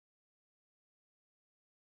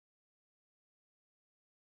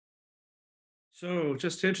So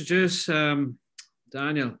just to introduce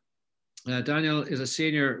Daniel. Daniel is a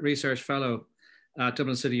senior research fellow at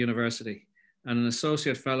Dublin City University and an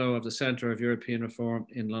associate fellow of the Centre of European Reform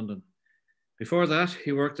in London. Before that,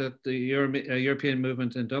 he worked at the European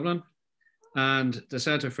Movement in Dublin and the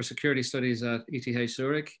Centre for Security Studies at ETH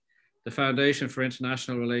Zurich, the Foundation for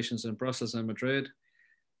International Relations in Brussels and Madrid,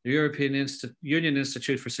 the European Union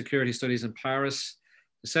Institute for Security Studies in Paris,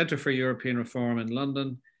 the Centre for European Reform in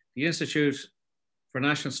London, the Institute for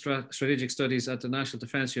National Strategic Studies at the National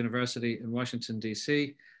Defense University in Washington,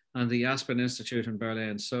 D.C., and the Aspen Institute in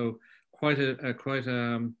Berlin. So quite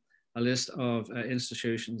a list of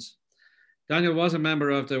institutions. Daniel was a member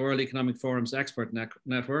of the World Economic Forum's Expert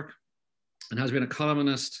Network and has been a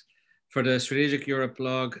columnist for the Strategic Europe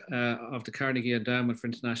blog of the Carnegie Endowment for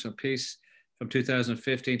International Peace from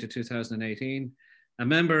 2015 to 2018, a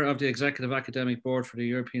member of the Executive Academic Board for the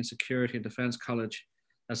European Security and Defence College,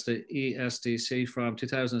 that's the ESDC, from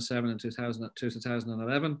 2007 to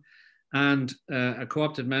 2011, and a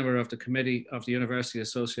co-opted member of the Committee of the University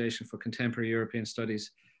Association for Contemporary European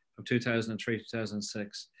Studies from 2003 to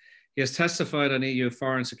 2006. He has testified on EU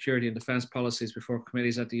foreign security and defence policies before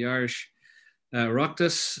committees at the Irish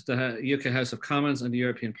Oireachtas, the UK House of Commons, and the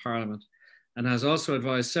European Parliament, and has also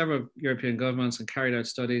advised several European governments and carried out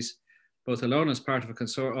studies, both alone as part of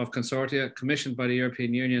consortia commissioned by the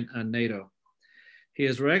European Union and NATO. He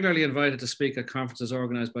is regularly invited to speak at conferences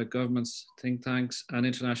organised by governments, think tanks, and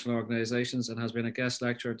international organisations, and has been a guest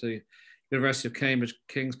lecturer at the University of Cambridge,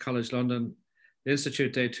 King's College London, the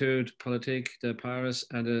Institut d'études politiques de Paris,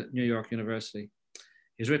 and the New York University.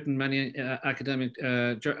 He's written many academic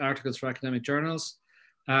articles for academic journals,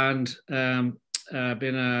 and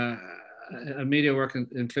been a media work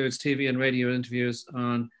includes TV and radio interviews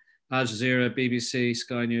on Al Jazeera, BBC,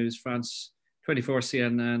 Sky News, France 24,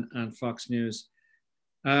 CNN, and Fox News.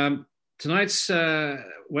 Tonight's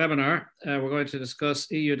webinar, we're going to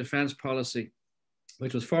discuss EU defence policy,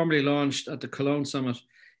 which was formally launched at the Cologne Summit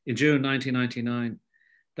in June 1999.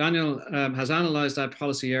 Daniel has analysed that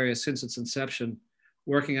policy area since its inception,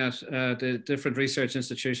 working at the different research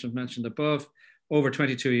institutions mentioned above over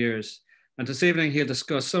 22 years. And this evening, he'll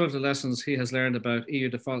discuss some of the lessons he has learned about EU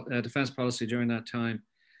defence policy during that time.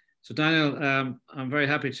 So Daniel, I'm very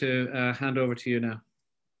happy to hand over to you now.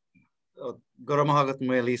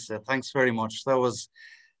 Lisa, thanks very much.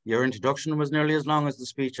 Your introduction was nearly as long as the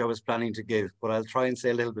speech I was planning to give, but I'll try and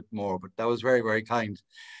say a little bit more, but that was very, very kind.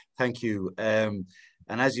 Thank you. And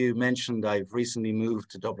as you mentioned, I've recently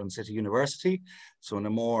moved to Dublin City University, so in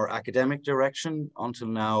a more academic direction. Until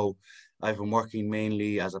now, I've been working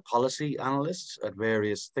mainly as a policy analyst at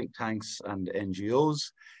various think tanks and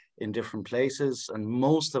NGOs in different places, and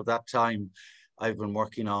most of that time I've been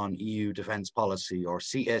working on EU defence policy, or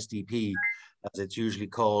CSDP, as it's usually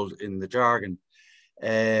called in the jargon.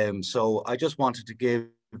 So I just wanted to give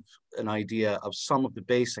an idea of some of the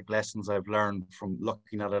basic lessons I've learned from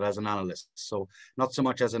looking at it as an analyst. So not so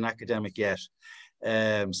much as an academic yet,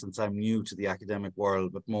 since I'm new to the academic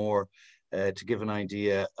world, but more to give an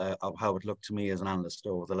idea of how it looked to me as an analyst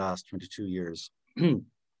over the last 22 years. And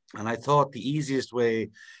I thought the easiest way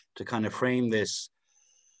to kind of frame this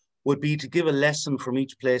would be to give a lesson from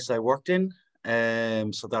each place I worked in.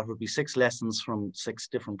 So that would be 6 lessons from 6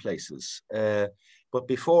 different places. But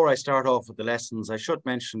before I start off with the lessons, I should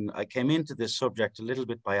mention I came into this subject a little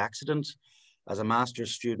bit by accident as a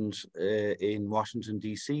master's student in Washington,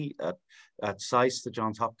 D.C. at SAIS, the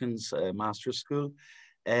Johns Hopkins Master's School.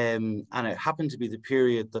 And it happened to be the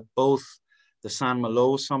period that both the Saint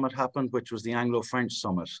Malo Summit happened, which was the Anglo-French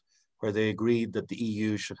Summit, where they agreed that the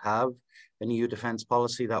EU should have an EU defence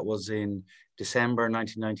policy. That was in December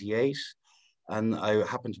 1998. And I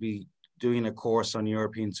happened to be doing a course on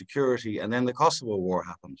European security, and then the Kosovo War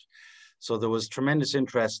happened. So there was tremendous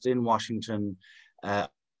interest in Washington, and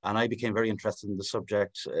I became very interested in the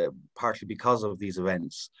subject, partly because of these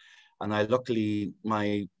events. And luckily,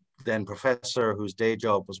 my then professor, whose day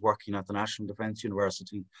job was working at the National Defense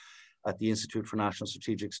University at the Institute for National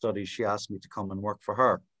Strategic Studies, she asked me to come and work for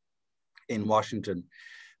her in Washington.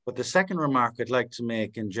 But the second remark I'd like to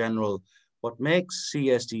make in general, what makes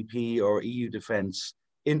CSDP or EU defence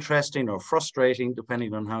interesting or frustrating,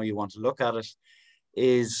 depending on how you want to look at it,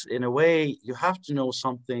 is in a way you have to know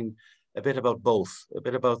something a bit about both, a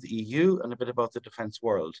bit about the EU and a bit about the defence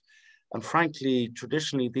world. And frankly,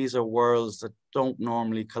 traditionally, these are worlds that don't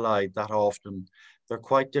normally collide that often. They're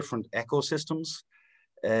quite different ecosystems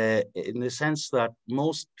in the sense that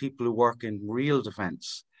most people who work in real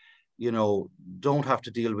defence, don't have to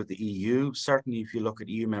deal with the EU. Certainly, if you look at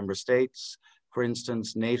EU member states, for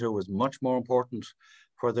instance, NATO is much more important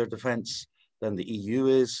for their defence than the EU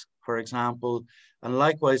is. for example. And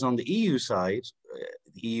likewise on the EU side,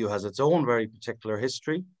 the EU has its own very particular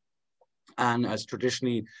history and has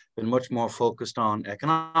traditionally been much more focused on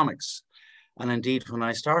economics. And indeed, when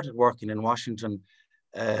I started working in Washington,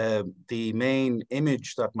 the main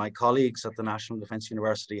image that my colleagues at the National Defence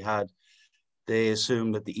University had, they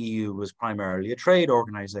assumed that the EU was primarily a trade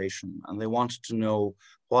organization, and they wanted to know,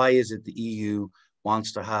 why is it the EU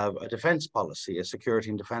wants to have a defence policy, a security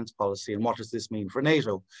and defence policy, and what does this mean for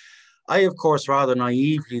NATO? I, of course, rather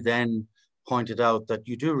naively then pointed out that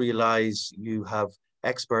you do realize you have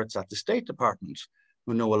experts at the State Department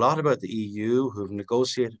who know a lot about the EU, who've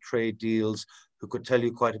negotiated trade deals, who could tell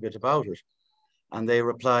you quite a bit about it. And they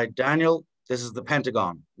replied, Daniel, this is the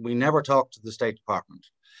Pentagon. We never talk to the State Department.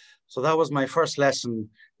 So that was my first lesson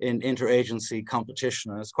in interagency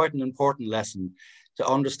competition. And it's quite an important lesson to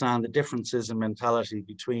understand the differences in mentality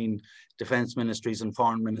between defense ministries and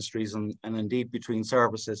foreign ministries, and indeed between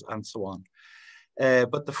services and so on.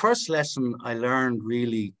 But the first lesson I learned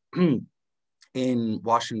really in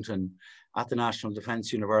Washington at the National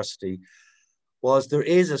Defence University was there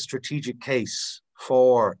is a strategic case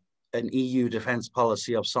for an EU defence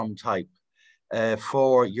policy of some type,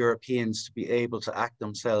 for Europeans to be able to act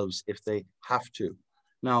themselves if they have to.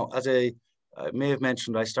 Now, as I may have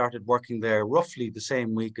mentioned, I started working there roughly the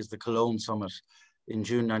same week as the Cologne Summit in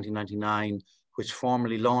June 1999, which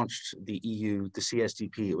formally launched the EU, the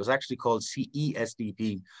CSDP. It was actually called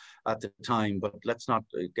CESDP at the time, but let's not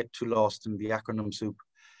get too lost in the acronym soup.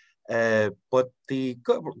 But the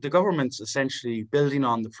governments, essentially building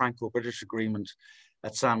on the Franco-British agreement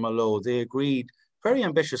at Saint-Malo, they agreed very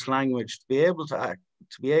ambitious language to be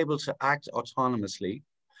able to act autonomously.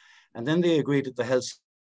 And then they agreed at the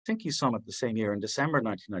Helsinki Summit the same year in December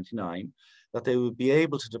 1999 that they would be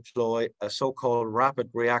able to deploy a so-called rapid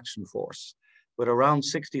reaction force with around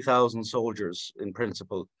 60,000 soldiers in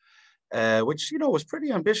principle, which, you know, was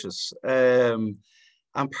pretty ambitious. And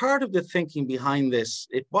part of the thinking behind this,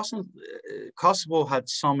 it wasn't, Kosovo had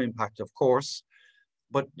some impact, of course,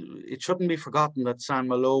 but it shouldn't be forgotten that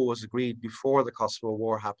Saint-Malo was agreed before the Kosovo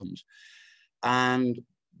War happened. And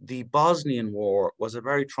the Bosnian War was a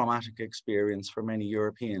very traumatic experience for many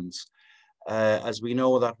Europeans. As we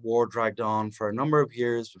know, that war dragged on for a number of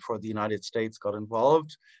years before the United States got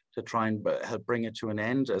involved to try and help bring it to an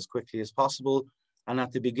end as quickly as possible. And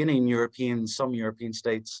at the beginning, some European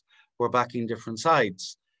states were backing different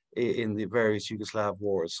sides in the various Yugoslav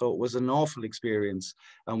wars. So it was an awful experience.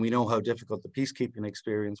 And we know how difficult the peacekeeping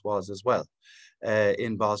experience was as well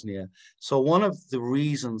in Bosnia. So one of the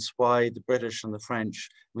reasons why the British and the French,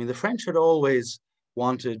 I mean, the French had always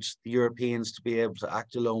wanted the Europeans to be able to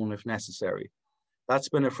act alone if necessary. That's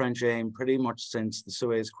been a French aim pretty much since the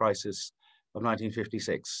Suez Crisis of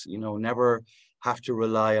 1956. You know, never have to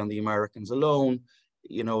rely on the Americans alone.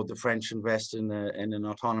 You know, the French invest in an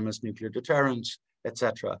autonomous nuclear deterrent,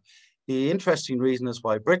 etc. The interesting reason is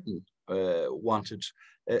why Britain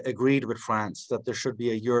agreed with France that there should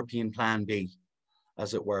be a European plan B,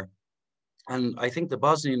 as it were. And I think the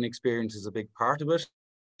Bosnian experience is a big part of it.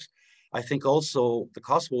 I think also the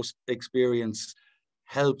Kosovo experience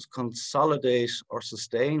helped consolidate or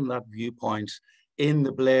sustain that viewpoint in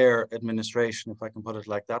the Blair administration, if I can put it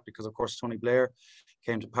like that, because of course Tony Blair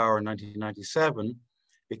came to power in 1997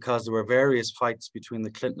 because there were various fights between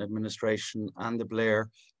the Clinton administration and the Blair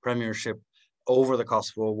premiership over the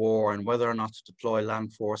Kosovo War and whether or not to deploy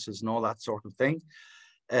land forces and all that sort of thing.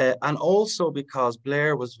 And also because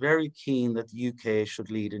Blair was very keen that the UK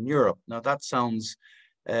should lead in Europe. Now that sounds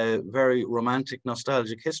very romantic,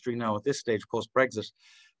 nostalgic history now at this stage post-Brexit,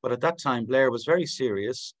 but at that time Blair was very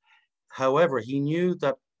serious. However, he knew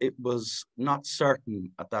that it was not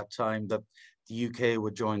certain at that time that the UK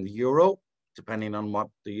would join the Euro, depending on what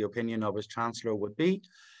the opinion of his Chancellor would be.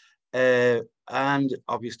 And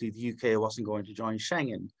obviously the UK wasn't going to join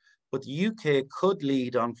Schengen. But the UK could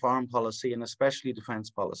lead on foreign policy and especially defence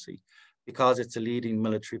policy because it's a leading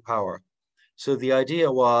military power. So the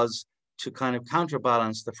idea was to kind of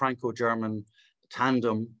counterbalance the Franco-German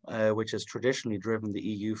tandem, which has traditionally driven the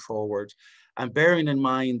EU forward. And bearing in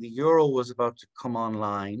mind the Euro was about to come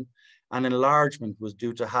online and enlargement was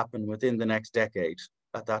due to happen within the next decade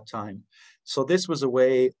at that time. So this was a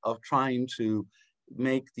way of trying to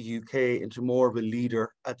make the UK into more of a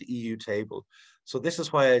leader at the EU table. So this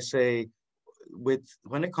is why I say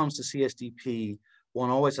when it comes to CSDP, one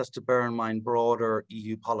always has to bear in mind broader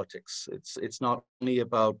EU politics. It's not only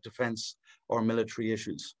about defense or military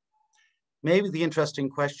issues. Maybe the interesting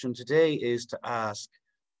question today is to ask,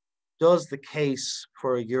 does the case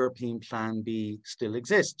for a European Plan B still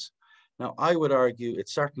exist? Now, I would argue it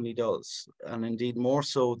certainly does, and indeed more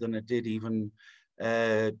so than it did even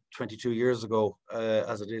 22 years ago,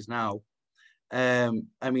 as it is now.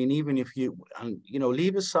 I mean, even if you,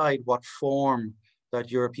 leave aside what form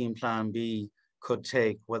that European Plan B could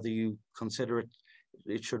take, whether you consider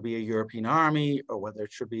it should be a European army, or whether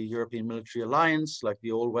it should be a European military alliance like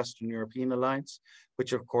the old Western European alliance,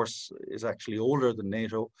 which of course is actually older than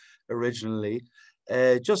NATO originally.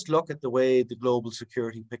 Just look at the way the global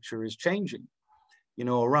security picture is changing.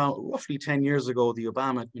 Around roughly 10 years ago, the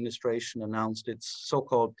Obama administration announced its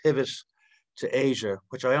so-called pivot to Asia,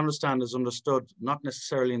 which I understand is understood not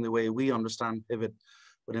necessarily in the way we understand pivot,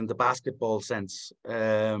 but in the basketball sense.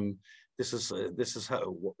 This is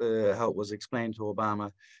how it was explained to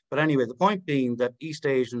Obama. But anyway, the point being that East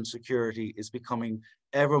Asian security is becoming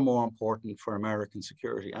ever more important for American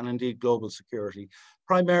security, and indeed global security,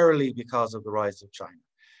 primarily because of the rise of China.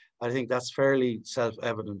 I think that's fairly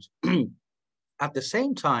self-evident. At the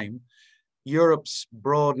same time, Europe's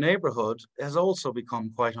broad neighborhood has also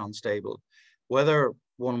become quite unstable. Whether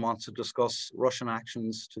one wants to discuss Russian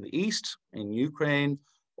actions to the east in Ukraine,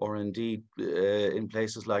 or indeed in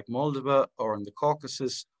places like Moldova, or in the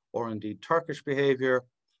Caucasus, or indeed Turkish behavior,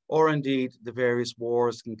 or indeed the various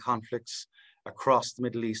wars and conflicts across the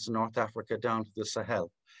Middle East and North Africa down to the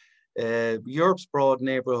Sahel. Europe's broad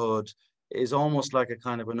neighborhood is almost like a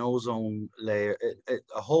kind of an ozone layer,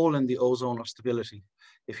 a hole in the ozone of stability,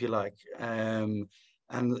 if you like.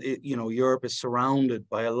 Europe is surrounded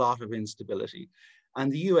by a lot of instability. And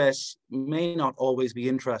the US may not always be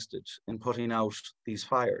interested in putting out these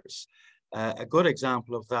fires. A good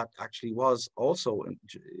example of that actually was also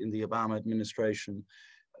in the Obama administration.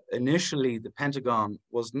 Initially, the Pentagon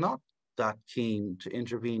was not that keen to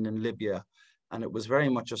intervene in Libya, and it was very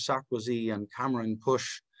much a Sarkozy and Cameron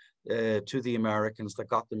push to the Americans that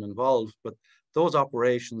got them involved. But those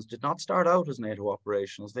operations did not start out as NATO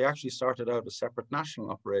operations. They actually started out as separate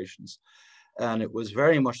national operations. And it was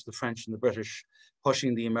very much the French and the British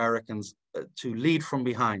pushing the Americans to lead from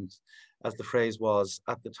behind, as the phrase was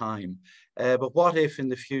at the time. But what if in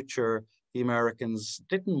the future the Americans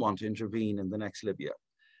didn't want to intervene in the next Libya?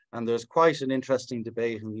 And there's quite an interesting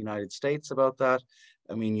debate in the United States about that.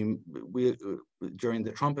 I mean, during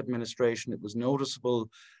the Trump administration, it was noticeable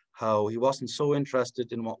how he wasn't so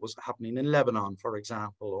interested in what was happening in Lebanon, for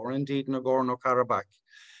example, or indeed Nagorno-Karabakh,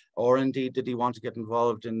 or indeed did he want to get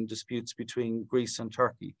involved in disputes between Greece and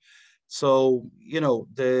Turkey. So,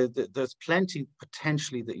 there's plenty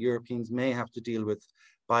potentially that Europeans may have to deal with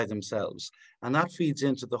by themselves. And that feeds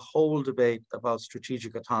into the whole debate about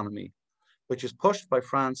strategic autonomy, which is pushed by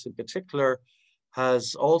France in particular,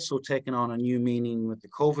 has also taken on a new meaning with the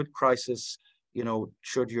COVID crisis.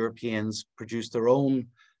 Should Europeans produce their own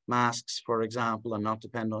masks, for example, and not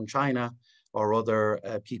depend on China or other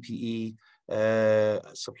PPE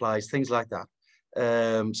supplies, things like that.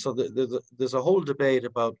 So there's a whole debate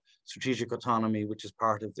about strategic autonomy, which is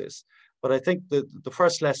part of this. But I think the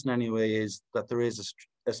first lesson anyway is that there is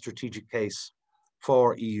a strategic case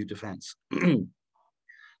for EU defense.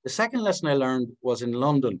 The second lesson I learned was in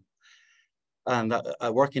London, and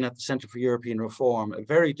working at the Centre for European Reform, a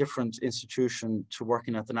very different institution to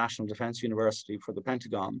working at the National Defence University for the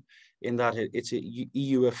Pentagon, in that it's a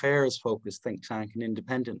EU affairs focused think tank, an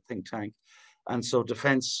independent think tank. And so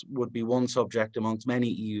defence would be one subject amongst many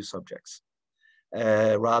EU subjects.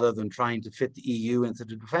 Rather than trying to fit the EU into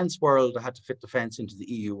the defence world, I had to fit defence into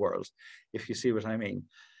the EU world, if you see what I mean.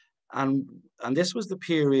 And this was the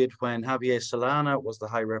period when Javier Solana was the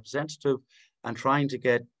High Representative and trying to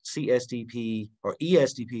get CSDP, or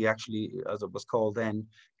ESDP actually, as it was called then,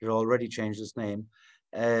 it already changed its name.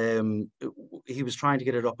 He was trying to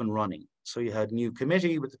get it up and running. So you had a new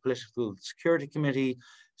committee with the Political Security Committee,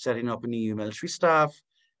 setting up an EU military staff,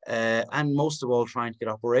 and most of all trying to get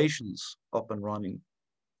operations up and running.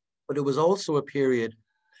 But it was also a period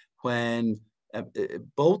when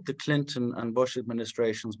both the Clinton and Bush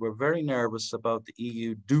administrations were very nervous about the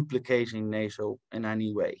EU duplicating NATO in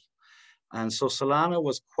any way. And so Solana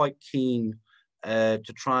was quite keen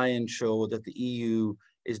to try and show that the EU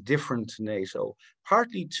is different to NATO,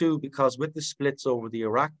 partly too because with the splits over the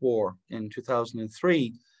Iraq War in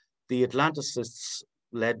 2003, the Atlanticists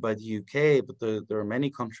led by the UK, but there are many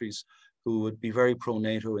countries who would be very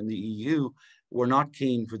pro-NATO in the EU, were not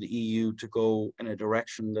keen for the EU to go in a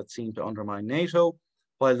direction that seemed to undermine NATO,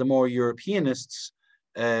 while the more Europeanists,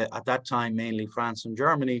 at that time mainly France and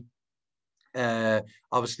Germany,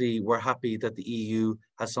 obviously were happy that the EU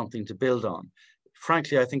has something to build on.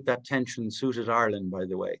 Frankly, I think that tension suited Ireland, by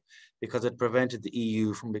the way, because it prevented the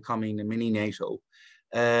EU from becoming a mini NATO,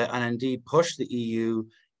 and indeed pushed the EU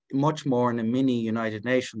much more in a mini United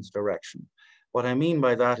Nations direction. What I mean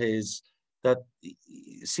by that is that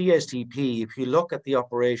CSDP, if you look at the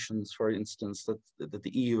operations, for instance, that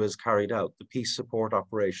the EU has carried out, the peace support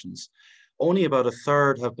operations, only about a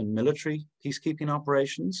third have been military peacekeeping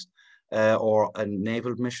operations or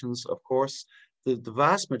naval missions, of course. The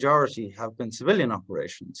vast majority have been civilian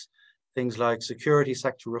operations, things like security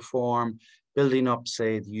sector reform, building up,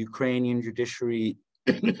 say, the Ukrainian judiciary,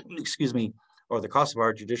 excuse me, or the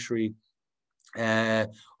Kosovar judiciary,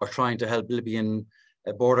 or trying to help Libyan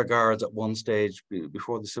border guards at one stage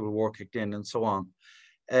before the civil war kicked in, and so on.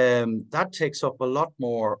 That takes up a lot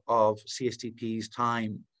more of CSDP's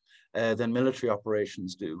time than military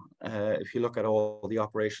operations do. If you look at all the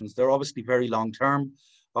operations, they're obviously very long-term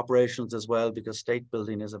operations as well, because state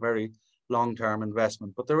building is a very long-term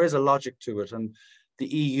investment, but there is a logic to it. And the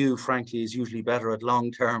EU, frankly, is usually better at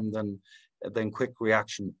long-term than quick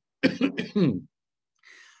reaction.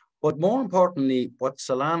 But more importantly, what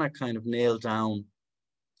Solana kind of nailed down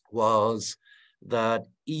was that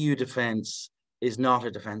EU defense is not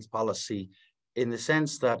a defense policy, in the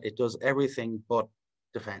sense that it does everything but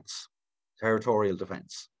defense, territorial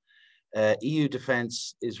defense. EU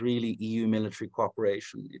defense is really EU military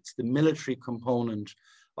cooperation. It's the military component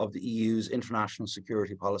of the EU's international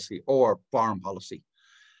security policy or foreign policy.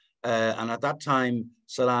 And at that time,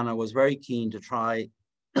 Solana was very keen to try,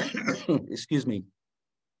 excuse me,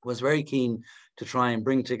 was very keen to try and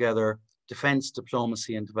bring together defense,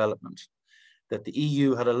 diplomacy, and development. That the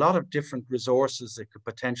EU had a lot of different resources it could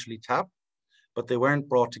potentially tap, but they weren't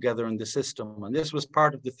brought together in the system. And this was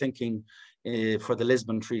part of the thinking for the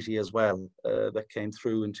Lisbon Treaty as well, that came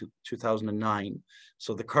through in 2009.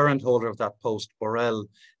 So the current holder of that post, Borrell,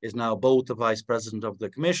 is now both the Vice President of the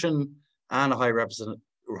Commission and a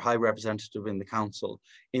High Representative in the Council,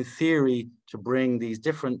 in theory, to bring these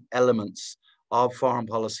different elements of foreign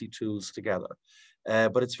policy tools together.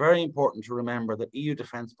 But it's very important to remember that EU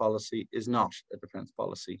defense policy is not a defense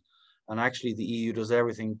policy. And actually the EU does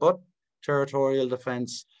everything but territorial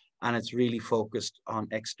defense, and it's really focused on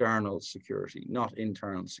external security, not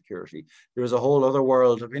internal security. There is a whole other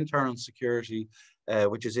world of internal security,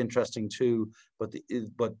 which is interesting too, but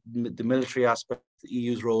the military aspect, the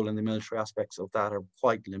EU's role in the military aspects of that are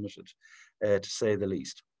quite limited, to say the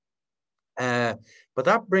least. But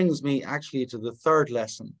that brings me actually to the third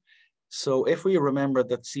lesson. So if we remember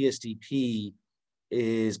that CSDP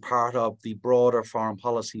is part of the broader foreign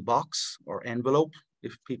policy box or envelope,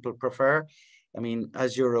 if people prefer. I mean,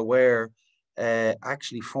 as you're aware,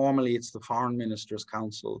 actually formally it's the Foreign Ministers'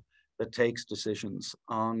 Council that takes decisions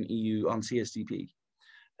on CSDP.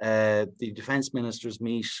 The defense ministers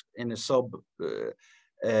meet in a sub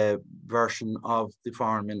version of the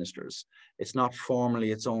foreign ministers. It's not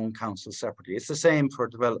formally its own council separately. It's the same for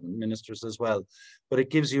development ministers as well, but it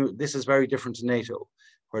gives you, this is very different to NATO,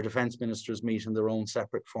 where defense ministers meet in their own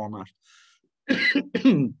separate format.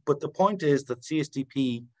 But the point is that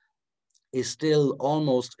CSDP is still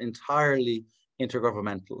almost entirely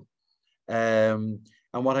intergovernmental. And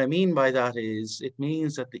what I mean by that is, it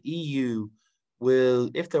means that the EU will,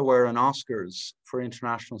 if there were an Oscars for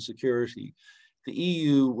international security, the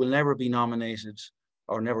EU will never be nominated,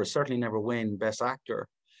 or certainly never win Best Actor,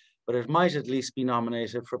 but it might at least be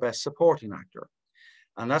nominated for Best Supporting Actor.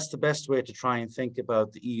 And that's the best way to try and think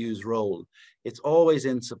about the EU's role. It's always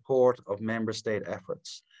in support of member state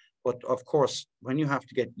efforts. But of course, when you have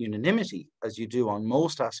to get unanimity, as you do on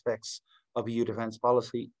most aspects of EU defense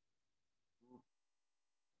policy,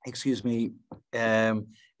 excuse me,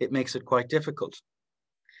 it makes it quite difficult.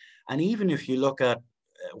 And even if you look at,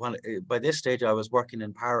 well, by this stage, I was working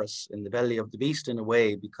in Paris in the belly of the beast in a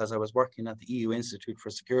way, because I was working at the EU Institute for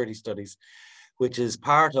Security Studies, which is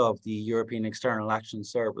part of the European External Action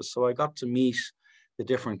Service. So I got to meet the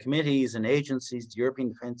different committees and agencies, the European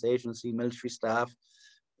Defence Agency, military staff,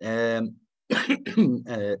 and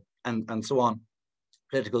so on,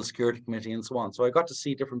 Political Security Committee and so on. So I got to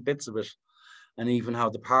see different bits of it, and even how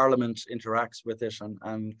the Parliament interacts with it,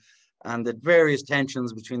 and the various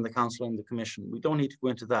tensions between the Council and the Commission. We don't need to go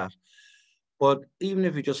into that. But even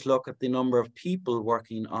if you just look at the number of people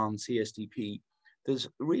working on CSDP, there's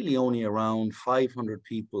really only around 500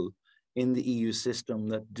 people in the EU system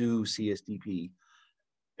that do CSDP.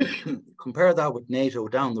 Compare that with NATO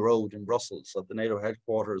down the road in Brussels at the NATO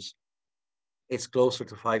headquarters, it's closer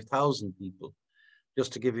to 5,000 people,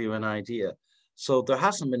 just to give you an idea. So there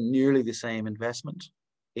hasn't been nearly the same investment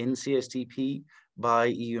in CSDP by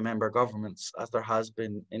EU member governments as there has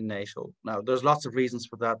been in NATO. Now, there's lots of reasons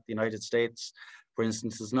for that. The United States, for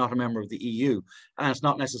instance, is not a member of the EU, and it's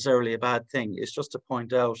not necessarily a bad thing. It's just to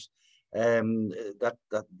point out that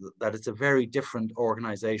it's a very different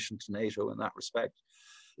organization to NATO in that respect.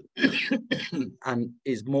 and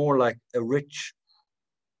is more like a rich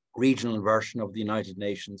regional version of the United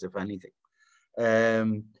Nations, if anything.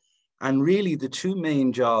 And really the two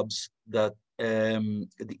main jobs that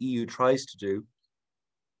the EU tries to do,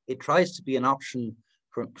 it tries to be an option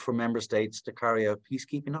for member states to carry out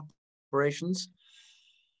peacekeeping operations.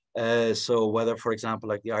 So whether, for example,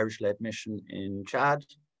 like the Irish-led mission in Chad,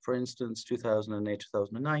 for instance, 2008,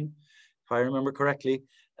 2009, if I remember correctly,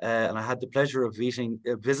 and I had the pleasure of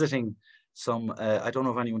visiting some, I don't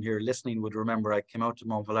know if anyone here listening would remember, I came out to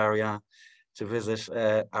Mont Valérien to visit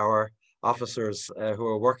our officers who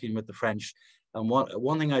are working with the French. And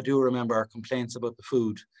one thing I do remember are complaints about the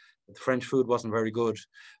food. The French food wasn't very good,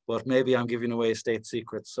 but maybe I'm giving away state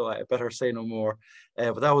secrets, so I better say no more.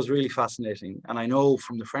 But that was really fascinating. And I know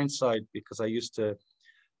from the French side, because I used to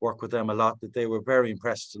work with them a lot, that they were very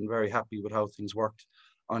impressed and very happy with how things worked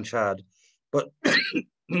on Chad. But,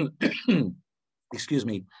 excuse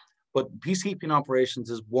me, but peacekeeping operations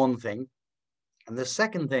is one thing. And the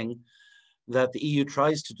second thing that the EU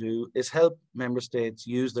tries to do is help member states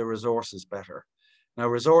use their resources better. Now,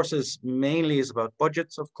 resources mainly is about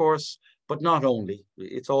budgets, of course, but not only.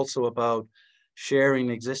 It's also about sharing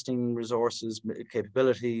existing resources,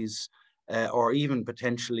 capabilities, or even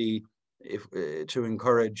potentially to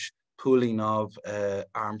encourage pooling of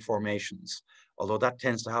armed formations, although that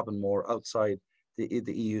tends to happen more outside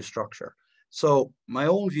the EU structure. So my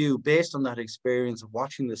own view, based on that experience of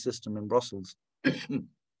watching the system in Brussels,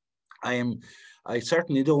 I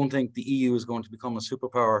certainly don't think the EU is going to become a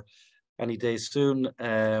superpower any day soon.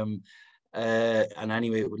 And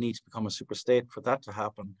anyway, it would need to become a super state for that to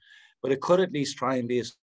happen. But it could at least try and be a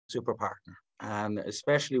super partner, and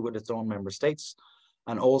especially with its own member states,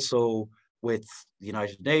 and also with the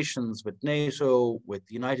United Nations, with NATO, with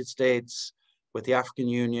the United States, with the African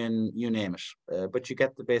Union, you name it. But you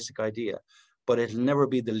get the basic idea. But it'll never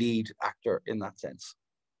be the lead actor in that sense.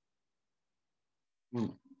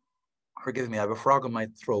 Forgive me, I have a frog in my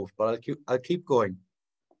throat, but I'll keep going.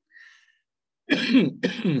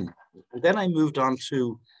 Then I moved on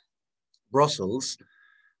to Brussels,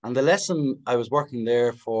 and the lesson, I was working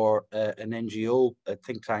there for an NGO, a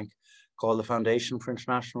think tank called the Foundation for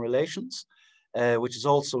International Relations, which is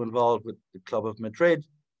also involved with the Club of Madrid,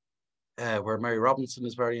 where Mary Robinson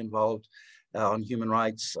is very involved on human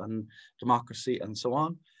rights and democracy and so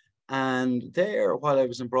on. And there, while I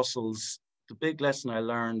was in Brussels, the big lesson I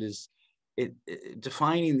learned is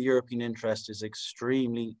defining the European interest is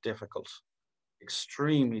extremely difficult.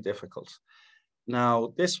 Extremely difficult.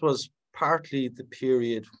 Now, this was partly the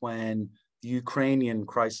period when the Ukrainian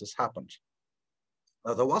crisis happened.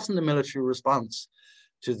 Now, there wasn't a military response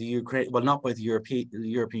to the Ukraine, well, not by the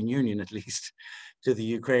European Union at least, to the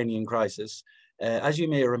Ukrainian crisis. As you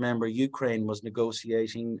may remember, Ukraine was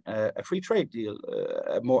negotiating a free trade deal,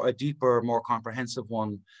 a deeper, more comprehensive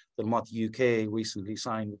one than what the UK recently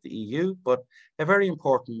signed with the EU, but a very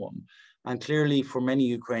important one. And clearly for many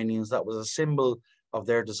Ukrainians, that was a symbol of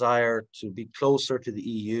their desire to be closer to the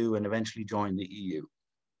EU and eventually join the EU.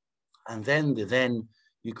 And then the then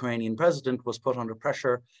Ukrainian president was put under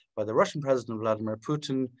pressure by the Russian president, Vladimir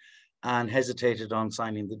Putin, and hesitated on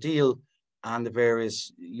signing the deal. And the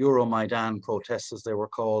various Euromaidan protests, as they were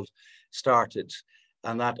called, started.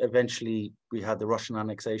 And that eventually we had the Russian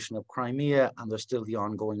annexation of Crimea, and there's still the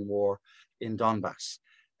ongoing war in Donbass.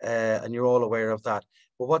 And you're all aware of that.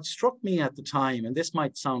 But what struck me at the time, and this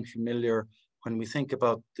might sound familiar when we think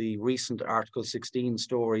about the recent Article 16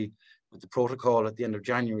 story with the protocol at the end of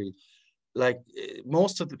January, like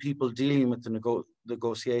most of the people dealing with the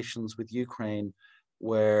negotiations with Ukraine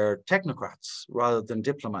were technocrats rather than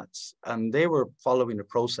diplomats, and they were following a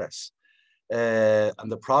process.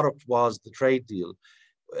 And the product was the trade deal.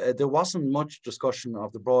 There wasn't much discussion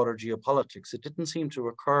of the broader geopolitics. It didn't seem to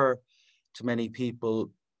occur to many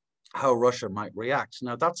people how Russia might react.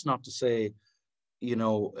 Now, that's not to say, you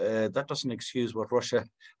know, that doesn't excuse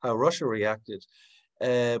how Russia reacted.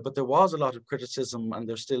 But there was a lot of criticism, and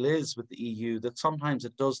there still is with the EU, that sometimes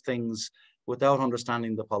it does things without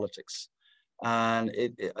understanding the politics. And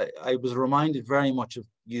I was reminded very much of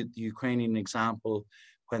the Ukrainian example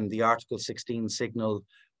when the Article 16 signal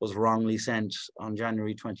was wrongly sent on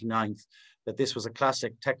January 29th, that this was a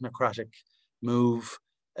classic technocratic move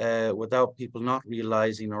without people not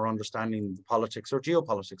realizing or understanding the politics or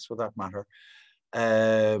geopolitics for that matter.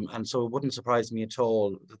 And so it wouldn't surprise me at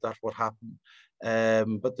all that that would happen.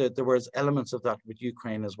 But there was elements of that with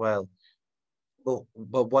Ukraine as well.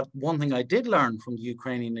 But one thing I did learn from the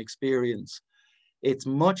Ukrainian experience, it's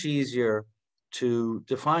much easier to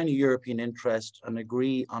define a European interest and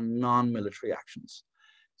agree on non-military actions.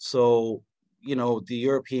 So you know, the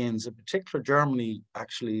Europeans, in particular Germany,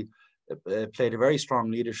 actually played a very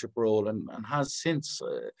strong leadership role and has since.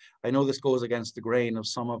 I know this goes against the grain of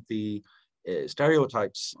some of the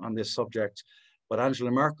stereotypes on this subject, but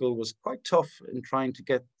Angela Merkel was quite tough in trying to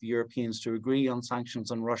get the Europeans to agree on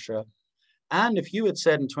sanctions on Russia. And if you had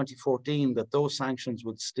said in 2014 that those sanctions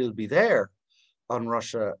would still be there on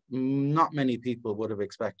Russia, not many people would have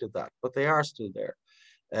expected that, but they are still there.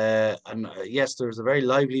 Yes, there's a very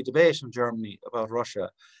lively debate in Germany about Russia,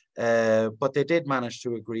 but they did manage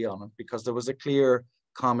to agree on it because there was a clear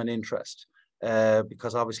common interest,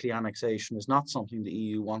 because obviously annexation is not something the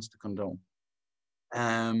EU wants to condone.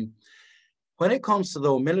 When it comes to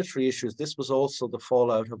the military issues, this was also the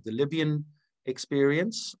fallout of the Libyan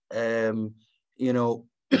experience. You know,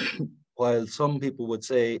 while some people would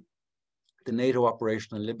say the NATO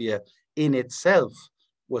operation in Libya in itself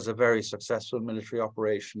was a very successful military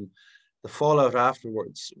operation, the fallout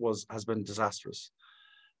afterwards has been disastrous.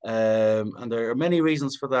 And there are many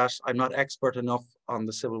reasons for that. I'm not expert enough on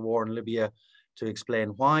the civil war in Libya to explain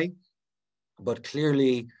why, but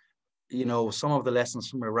clearly, you know, some of the lessons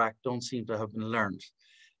from Iraq don't seem to have been learned.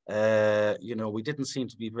 You know, we didn't seem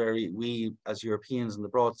to be we as Europeans in the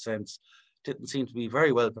broad sense, didn't seem to be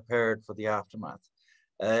very well prepared for the aftermath.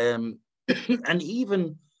 And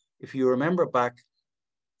even if you remember back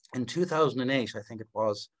in 2008, I think it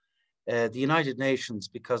was, the United Nations,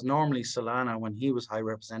 because normally Solana, when he was High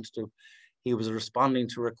Representative, he was responding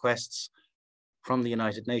to requests from the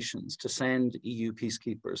United Nations to send EU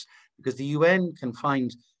peacekeepers, because the UN can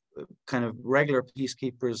find kind of regular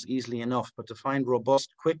peacekeepers easily enough, but to find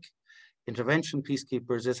robust, quick intervention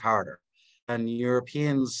peacekeepers is harder. And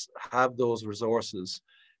Europeans have those resources.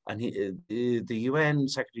 And the UN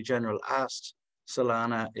Secretary General asked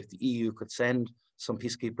Solana if the EU could send some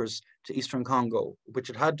peacekeepers to Eastern Congo, which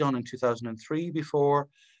it had done in 2003 before.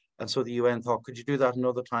 And so the UN thought, could you do that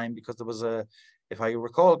another time? Because there was if I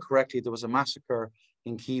recall correctly, there was a massacre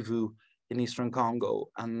in Kivu in Eastern Congo,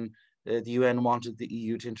 and the UN wanted the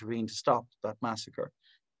EU to intervene to stop that massacre.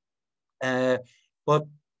 But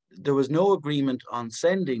there was no agreement on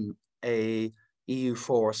sending a EU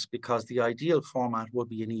force, because the ideal format would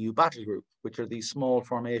be an EU battle group, which are these small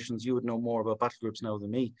formations. You would know more about battle groups now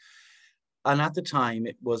than me. And at the time,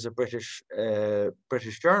 it was a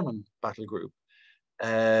British-German battle group.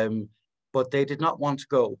 But they did not want to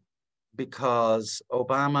go because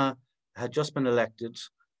Obama had just been elected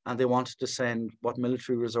and they wanted to send what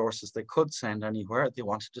military resources they could send anywhere. They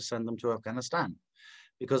wanted to send them to Afghanistan,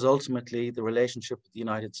 because ultimately the relationship with the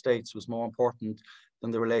United States was more important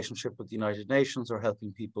than the relationship with the United Nations or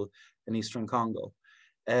helping people in Eastern Congo.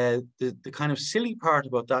 The kind of silly part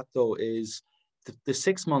about that, though, is the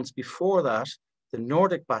 6 months before that, the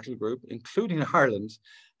Nordic battle group, including Ireland,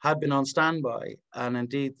 had been on standby. And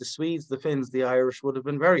indeed, the Swedes, the Finns, the Irish would have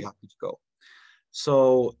been very happy to go.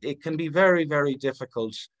 So it can be very, very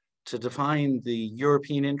difficult to define the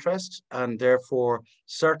European interest, and therefore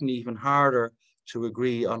certainly even harder to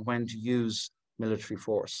agree on when to use military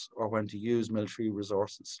force or when to use military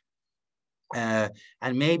resources. And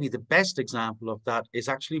maybe the best example of that is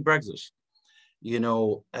actually Brexit. You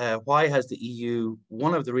know, why has the EU,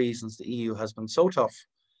 one of the reasons the EU has been so tough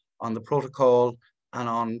on the protocol and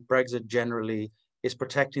on Brexit generally is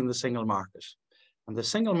protecting the single market. And the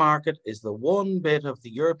single market is the one bit of the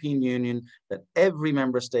European Union that every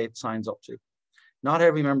member state signs up to. Not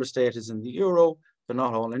every member state is in the euro. They're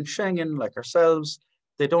not all in Schengen like ourselves.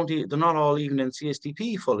 They're not all even in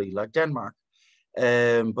CSTP fully like Denmark.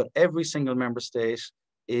 But every single member state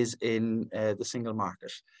is in the single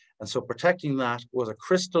market. And so protecting that was a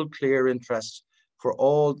crystal clear interest for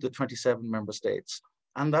all the 27 member states.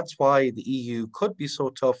 And that's why the EU could be so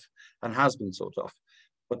tough and has been so tough.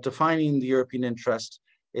 But defining the European interest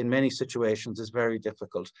in many situations is very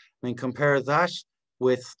difficult. I mean, compare that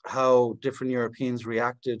with how different Europeans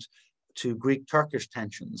reacted to Greek-Turkish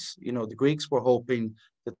tensions. You know, the Greeks were hoping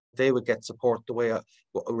that they would get support the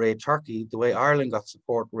way Turkey, the way Ireland got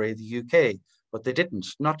support the UK, but they didn't,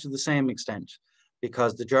 not to the same extent,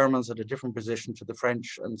 because the Germans had a different position to the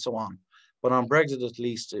French and so on. But on Brexit, at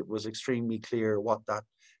least, it was extremely clear what that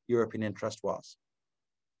European interest was.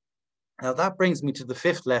 Now that brings me to the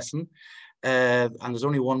fifth lesson, and there's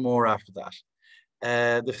only one more after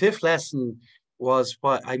that. The fifth lesson was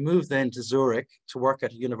why I moved then to Zurich to work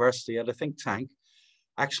at a university at a think tank,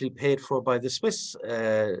 actually paid for by the Swiss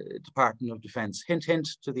Department of Defense, hint, hint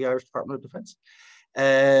to the Irish Department of Defense.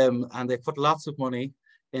 And they put lots of money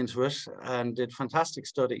into it and did fantastic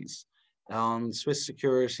studies on Swiss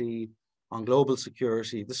security, on global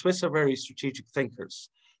security. The Swiss are very strategic thinkers,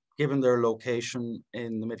 given their location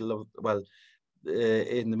in the middle of, well,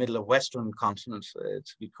 in the middle of Western continent,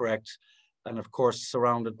 to be correct. And of course,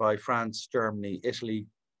 surrounded by France, Germany, Italy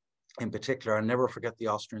in particular. And never forget the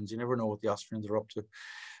Austrians. You never know what the Austrians are up to.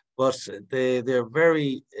 But they're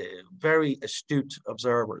very, very astute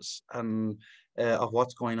observers and of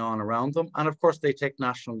what's going on around them. And of course, they take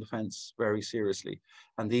national defense very seriously.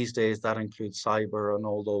 And these days, that includes cyber and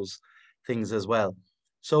all those things as well.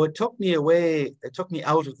 So it took me away, it took me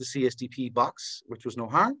out of the CSDP box, which was no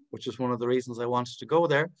harm, which is one of the reasons I wanted to go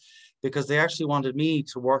there, because they actually wanted me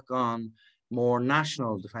to work on more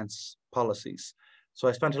national defense policies. So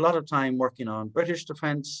I spent a lot of time working on British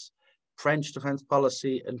defense, French defense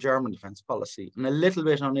policy, and German defense policy, and a little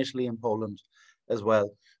bit on Italy and Poland as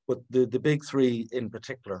well, but the big three in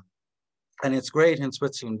particular. And it's great in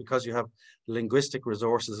Switzerland because you have linguistic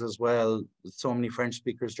resources as well, so many French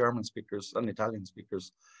speakers, German speakers, and Italian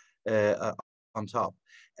speakers on top.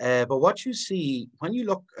 But what you see when you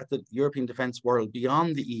look at the European defense world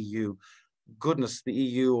beyond the EU, goodness, the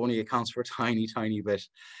EU only accounts for a tiny, tiny bit.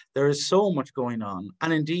 There is so much going on.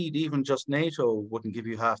 And indeed, even just NATO wouldn't give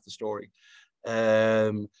you half the story.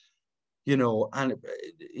 You know, and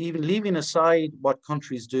even leaving aside what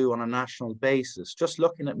countries do on a national basis, just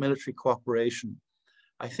looking at military cooperation,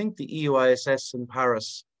 I think the EUISS in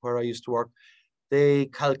Paris, where I used to work, they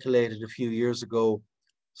calculated a few years ago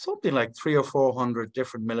something like 300 or 400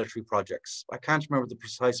 different military projects. I can't remember the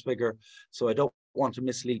precise figure, so I don't want to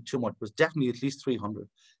mislead too much. It was definitely at least 300,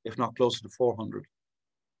 if not closer to 400.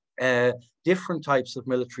 Different types of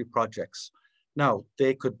military projects. Now,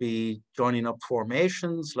 they could be joining up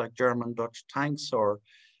formations like German-Dutch tanks or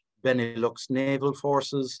Benelux naval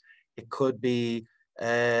forces. It could be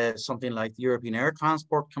something like the European Air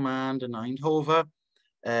Transport Command in Eindhoven,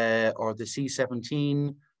 or the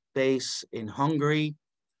C-17 base in Hungary,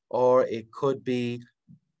 or it could be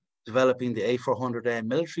developing the A400M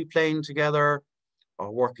military plane together, or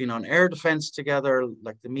working on air defense together,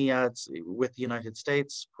 like the MEADS with the United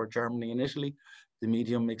States for Germany and Italy, the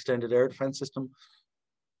medium extended air defense system,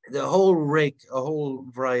 the whole rake, a whole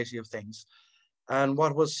variety of things. And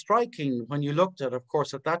what was striking when you looked at, of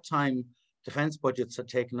course, at that time, defense budgets had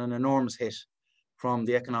taken an enormous hit from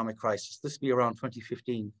the economic crisis. This would be around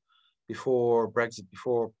 2015, before Brexit,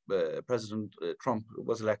 before President Trump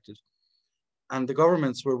was elected. And the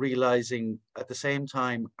governments were realizing at the same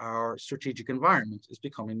time our strategic environment is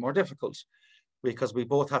becoming more difficult, because we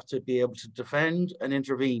both have to be able to defend and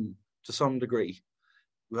intervene to some degree.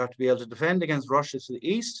 We have to be able to defend against Russia to the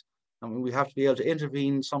east, and we have to be able to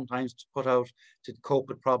intervene sometimes to put out, to cope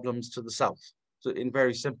with problems to the south, so in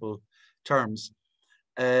very simple terms.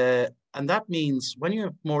 And that means when you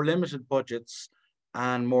have more limited budgets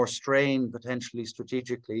and more strain potentially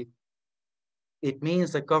strategically, it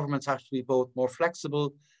means that governments have to be both more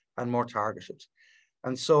flexible and more targeted.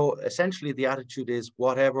 And so essentially the attitude is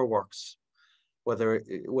whatever works. Whether,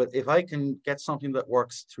 if I can get something that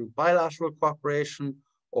works through bilateral cooperation,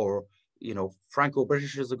 or, you know,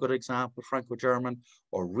 Franco-British is a good example, Franco-German,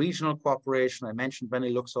 or regional cooperation. I mentioned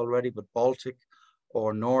Benelux already, but Baltic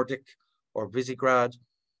or Nordic or Visegrad,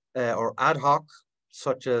 or ad hoc,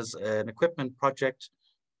 such as an equipment project,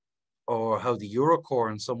 or how the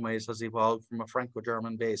Eurocorps in some ways has evolved from a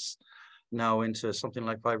Franco-German base now into something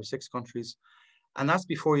like 5 or 6 countries. And that's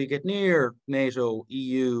before you get near NATO,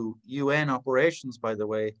 EU, UN operations, by the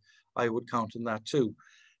way. I would count in that too.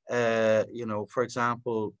 You know, for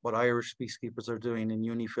example, what Irish peacekeepers are doing in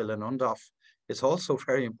UNIFIL and UNDOF is also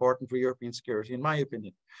very important for European security, in my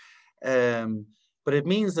opinion. But it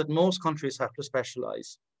means that most countries have to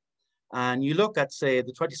specialize. And you look at, say,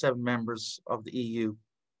 the 27 members of the EU,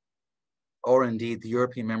 or indeed the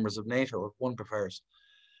European members of NATO, if one prefers,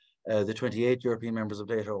 the 28 European members of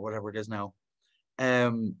NATO, or whatever it is now.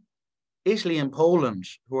 Italy and Poland,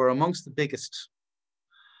 who are amongst the biggest,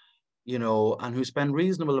 you know, and who spend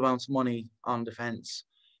reasonable amounts of money on defense,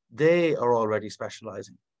 they are already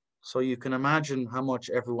specializing. So you can imagine how much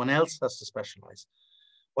everyone else has to specialize.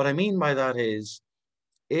 What I mean by that is,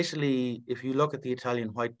 Italy, if you look at the Italian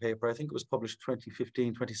white paper, I think it was published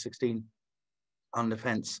 2015, 2016 on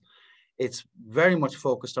defense, it's very much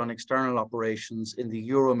focused on external operations in the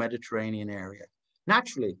Euro-Mediterranean area.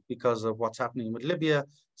 Naturally, because of what's happening with Libya,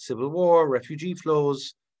 civil war, refugee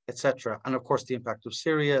flows, etc. And of course, the impact of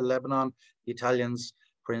Syria, Lebanon. The Italians,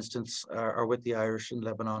 for instance, are with the Irish in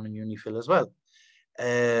Lebanon and UNIFIL as well.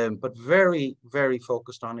 But very, very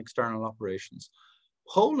focused on external operations.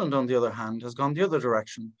 Poland, on the other hand, has gone the other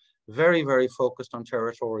direction, very, very focused on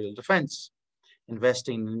territorial defense,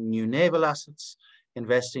 investing in new naval assets,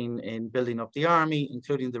 investing in building up the army,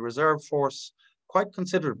 including the reserve force, quite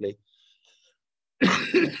considerably.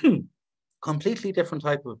 Completely different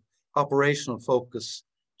type of operational focus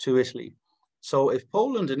to Italy. So if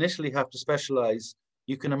Poland and Italy have to specialize,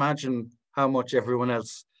 you can imagine how much everyone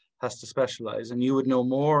else has to specialize. And you would know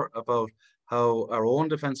more about how our own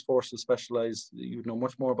defense forces specialize. You'd know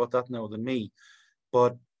much more about that now than me.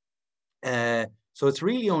 But so it's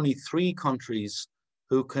really only 3 countries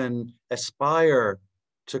who can aspire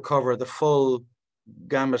to cover the full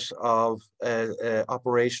gamut of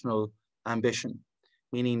operational ambition,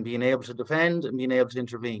 meaning being able to defend and being able to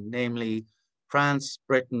intervene, namely France,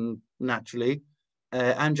 Britain, naturally,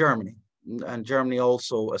 and Germany. And Germany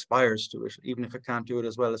also aspires to it, even if it can't do it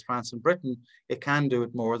as well as France and Britain, it can do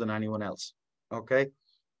it more than anyone else, okay?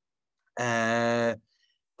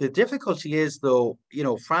 The difficulty is, though, you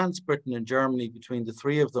know, France, Britain, and Germany, between the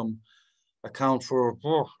 3 of them, account for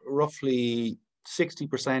roughly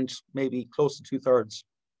 60%, maybe close to 2/3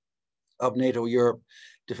 of NATO Europe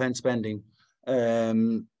defense spending,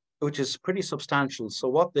 which is pretty substantial. So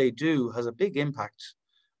what they do has a big impact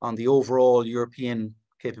on the overall European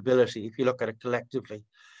capability, if you look at it collectively.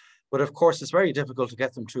 But of course, it's very difficult to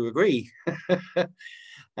get them to agree.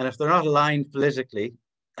 And if they're not aligned politically,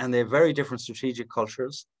 and they have very different strategic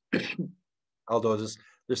cultures, although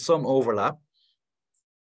there's some overlap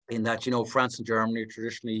in that, you know, France and Germany are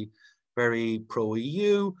traditionally very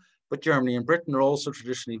pro-EU, but Germany and Britain are also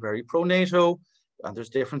traditionally very pro-NATO, and there's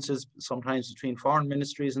differences sometimes between foreign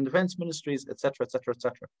ministries and defense ministries, etc., etc.,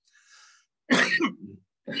 etc.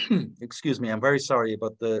 Excuse me, I'm very sorry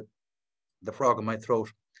about the frog in my throat.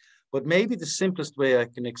 But maybe the simplest way I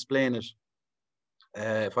can explain it,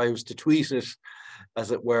 if I was to tweet it,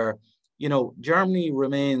 as it were, you know, Germany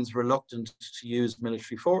remains reluctant to use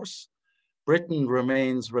military force. Britain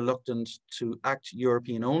remains reluctant to act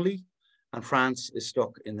European only, and France is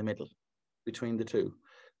stuck in the middle between the two,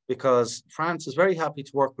 because France is very happy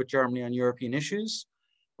to work with Germany on European issues,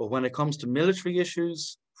 but when it comes to military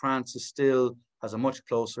issues, France is still has a much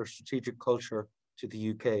closer strategic culture to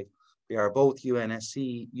the UK. They are both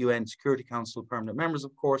UNSC, UN Security Council permanent members,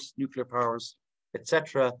 of course, nuclear powers,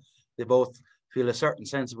 etc. They both feel a certain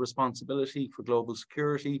sense of responsibility for global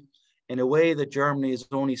security in a way that Germany is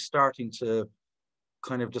only starting to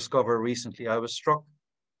kind of discover recently. I was struck,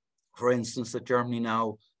 for instance, that Germany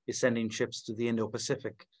now is sending ships to the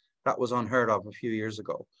Indo-Pacific. That was unheard of a few years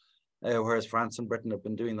ago, whereas France and Britain have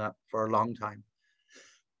been doing that for a long time.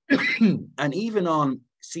 And even on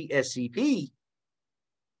CSCP,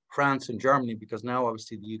 France and Germany, because now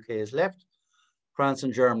obviously the UK has left, France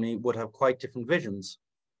and Germany would have quite different visions.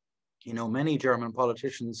 You know, many German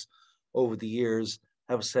politicians over the years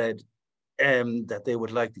have said that they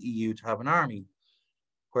would like the EU to have an army,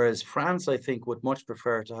 whereas France, I think, would much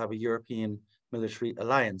prefer to have a European military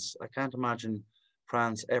alliance. I can't imagine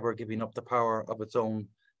France ever giving up the power of its own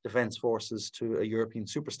defense forces to a European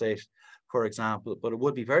superstate, for example, but it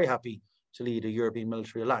would be very happy to lead a European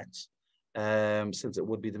military alliance, since it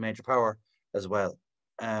would be the major power as well.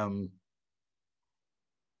 And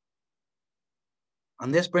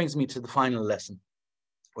this brings me to the final lesson,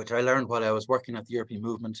 which I learned while I was working at the European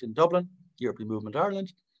Movement in Dublin, European Movement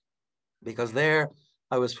Ireland, because there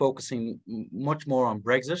I was focusing much more on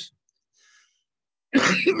Brexit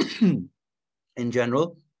in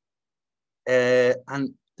general.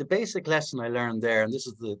 And the basic lesson I learned there, and this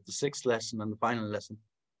is the 6th lesson and the final lesson,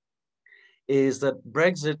 is that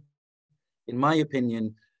Brexit, in my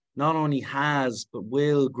opinion, not only has, but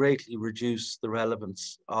will greatly reduce the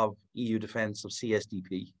relevance of EU defense of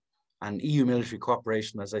CSDP. And EU military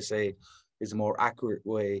cooperation, as I say, is a more accurate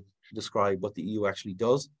way to describe what the EU actually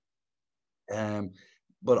does.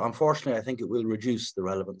 But unfortunately, I think it will reduce the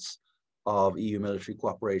relevance of EU military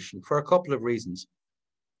cooperation for a couple of reasons.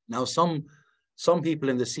 Now, some people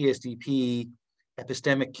in the CSDP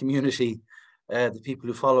epistemic community, the people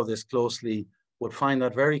who follow this closely, would find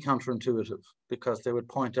that very counterintuitive, because they would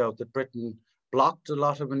point out that Britain blocked a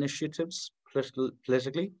lot of initiatives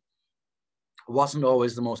politically, wasn't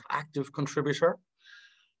always the most active contributor.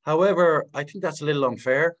 However, I think that's a little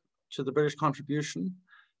unfair to the British contribution.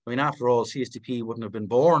 I mean, after all, CSDP wouldn't have been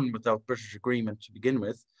born without British agreement to begin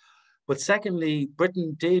with. But secondly,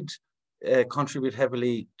 Britain did contribute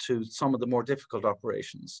heavily to some of the more difficult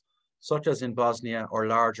operations, such as in Bosnia, or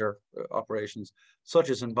larger operations, such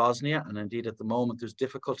as in Bosnia. And indeed, at the moment, there's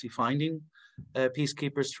difficulty finding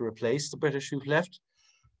peacekeepers to replace the British who've left.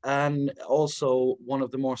 And also one of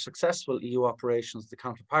the more successful EU operations, the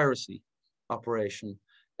counter-piracy operation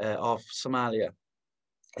of Somalia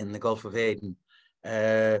in the Gulf of Aden.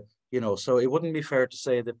 You know, so it wouldn't be fair to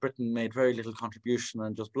say that Britain made very little contribution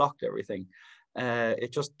and just blocked everything.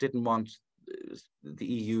 It just didn't want the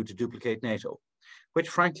EU to duplicate NATO. which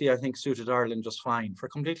frankly I think suited Ireland just fine for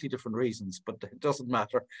completely different reasons, but it doesn't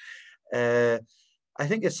matter. I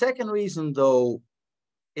think a second reason, though,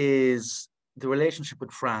 is the relationship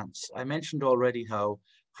with France. I mentioned already how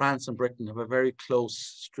France and Britain have a very close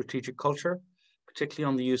strategic culture, particularly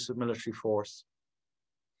on the use of military force.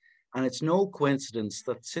 And it's no coincidence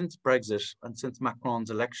that since Brexit and since Macron's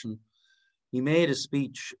election, he made a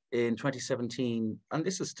speech in 2017, and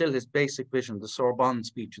this is still his basic vision, the Sorbonne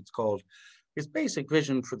speech it's called, his basic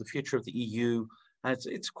vision for the future of the EU. And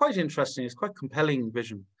it's quite interesting, it's quite compelling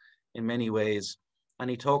vision in many ways. And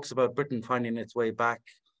he talks about Britain finding its way back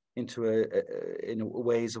into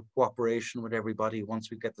ways of cooperation with everybody once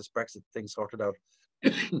we get this Brexit thing sorted out.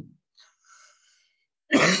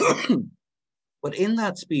 But in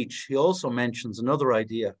that speech, he also mentions another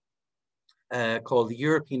idea called the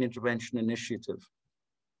European Intervention Initiative.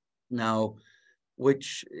 Now,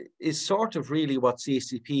 which is sort of really what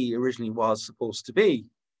CSDP originally was supposed to be.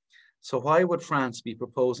 So why would France be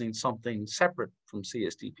proposing something separate from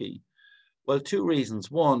CSDP? Well, two reasons.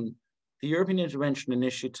 One, the European Intervention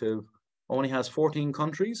Initiative only has 14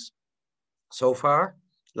 countries so far,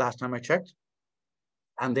 last time I checked,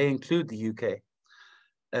 and they include the UK.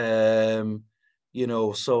 You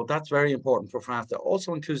know, so that's very important for France. That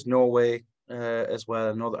also includes Norway as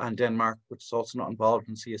well, and Denmark, which is also not involved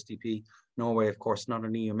in CSDP. Norway, of course, not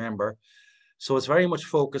an EU member. So it's very much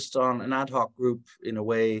focused on an ad hoc group in a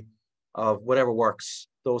way of whatever works.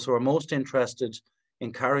 Those who are most interested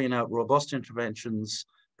in carrying out robust interventions,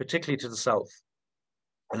 particularly to the south.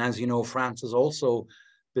 And as you know, France has also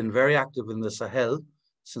been very active in the Sahel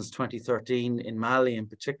since 2013, in Mali in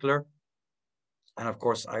particular. And of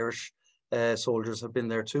course, Irish soldiers have been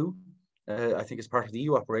there too. I think it's part of the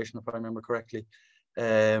EU operation, if I remember correctly.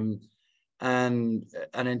 And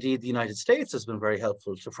indeed, the United States has been very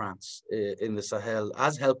helpful to France in the Sahel,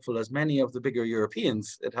 as helpful as many of the bigger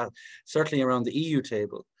Europeans. It has certainly around the EU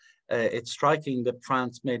table. It's striking that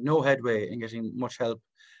France made no headway in getting much help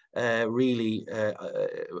really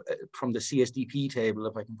from the CSDP table,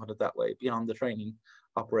 if I can put it that way, beyond the training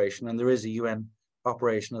operation. And there is a UN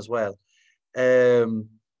operation as well.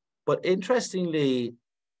 But interestingly,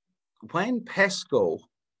 when PESCO,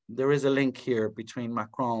 there is a link here between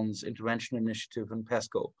Macron's intervention initiative and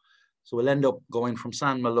PESCO. So we'll end up going from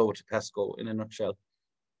Saint-Malo to PESCO in a nutshell.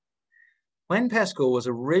 When PESCO was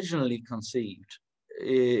originally conceived,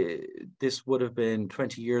 this would have been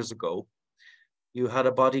 20 years ago, you had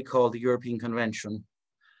a body called the European Convention.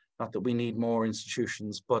 Not that we need more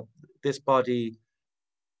institutions, but this body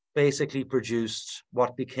basically produced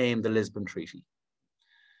what became the Lisbon Treaty.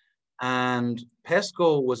 And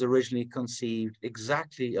PESCO was originally conceived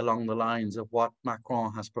exactly along the lines of what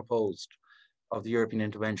Macron has proposed of the European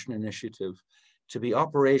Intervention Initiative, to be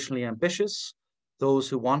operationally ambitious. Those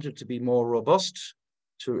who wanted to be more robust,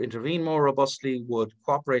 to intervene more robustly, would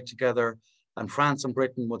cooperate together, and France and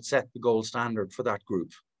Britain would set the gold standard for that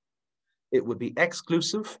group. It would be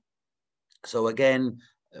exclusive. So again,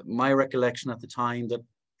 my recollection at the time that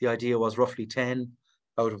the idea was roughly 10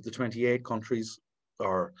 out of the 28 countries,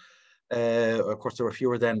 or of course there were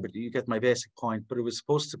fewer then, but you get my basic point. But it was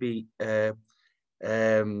supposed to be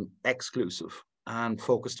exclusive and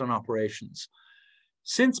focused on operations.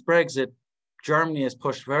 Since Brexit, Germany has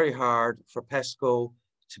pushed very hard for PESCO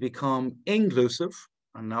to become inclusive,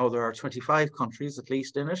 and now there are 25 countries at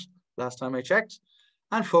least in it, last time I checked,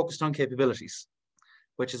 and focused on capabilities,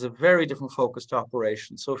 which is a very different focus to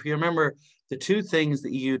operations. So if you remember the two things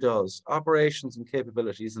the EU does, operations and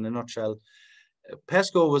capabilities in a nutshell,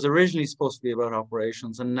 PESCO was originally supposed to be about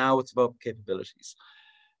operations, and now it's about capabilities.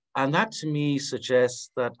 And that to me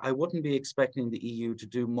suggests that I wouldn't be expecting the EU to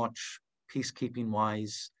do much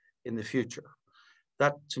peacekeeping-wise in the future.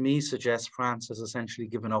 That to me suggests France has essentially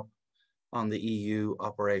given up on the EU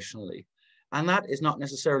operationally. And that is not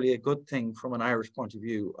necessarily a good thing from an Irish point of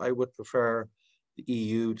view. I would prefer the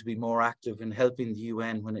EU to be more active in helping the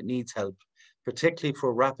UN when it needs help, particularly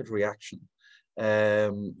for rapid reaction.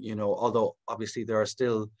 You know, although obviously there are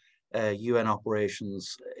still UN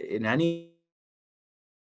operations in any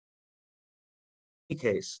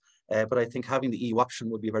case, but I think having the EU option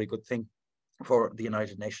would be a very good thing for the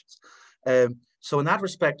United Nations. So in that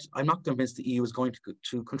respect, I'm not convinced the EU is going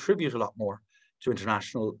to contribute a lot more to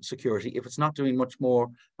international security if it's not doing much more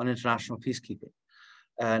on international peacekeeping.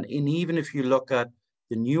 And even if you look at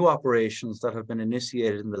the new operations that have been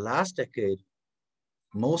initiated in the last decade,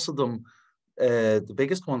 most of them, the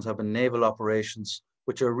biggest ones have been naval operations,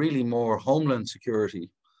 which are really more homeland security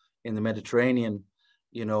in the Mediterranean,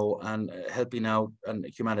 you know, and helping out, and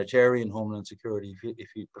humanitarian homeland security, if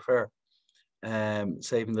you prefer,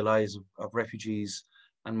 saving the lives of refugees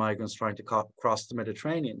and migrants trying to cross the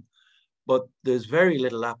Mediterranean. But there's very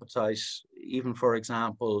little appetite. Even, for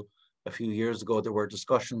example, a few years ago, there were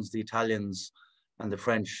discussions, the Italians and the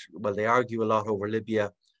French, well, they argue a lot over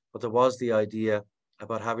Libya, but there was the idea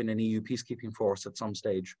about having an EU peacekeeping force at some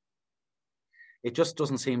stage. It just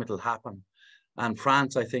doesn't seem it'll happen. And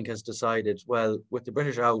France, I think, has decided, well, with the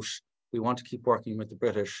British out, we want to keep working with the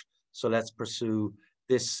British, so let's pursue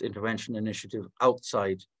this intervention initiative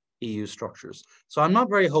outside EU structures. So I'm not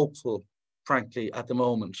very hopeful, frankly, at the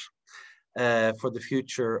moment, for the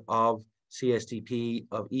future of CSDP,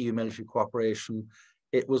 of EU military cooperation.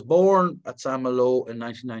 It was born at Saint-Malo in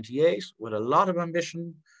 1998 with a lot of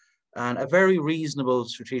ambition and a very reasonable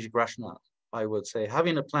strategic rationale, I would say.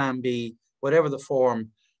 Having a plan B, whatever the form,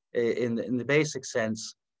 in the basic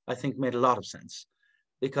sense, I think made a lot of sense,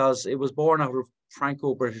 because it was born out of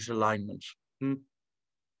Franco-British alignment,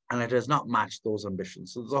 and it has not matched those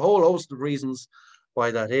ambitions. So there's a whole host of reasons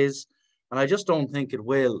why that is, and I just don't think it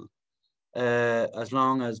will, as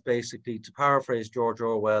long as, basically, to paraphrase George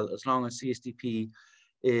Orwell, as long as CSDP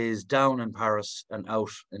is down in Paris and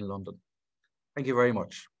out in London. Thank you very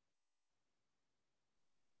much.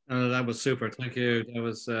 That was super. Thank you. That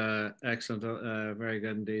was excellent. Very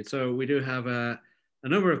good indeed. So we do have a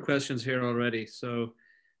number of questions here already. So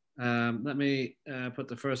let me put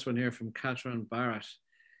the first one here from Catherine Barrett.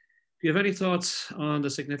 Do you have any thoughts on the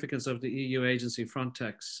significance of the EU agency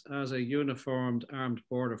Frontex as a uniformed armed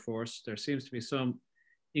border force? There seems to be some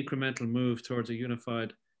incremental move towards a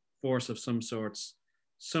unified force of some sorts,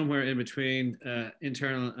 somewhere in between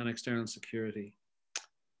internal and external security.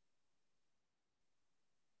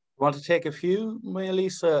 Want to take a few,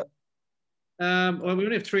 Lisa? Well, we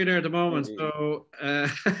only have 3 there at the moment, so...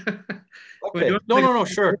 okay. No,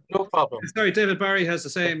 sure, no problem. Sorry, David Barry has the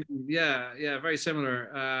same, yeah, very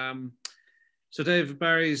similar. So David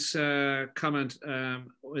Barry's comment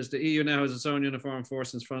is the EU now has its own uniform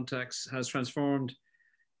force since Frontex has transformed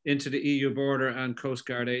into the EU border and Coast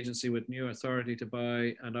Guard agency with new authority to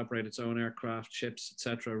buy and operate its own aircraft, ships,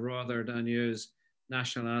 etc., rather than use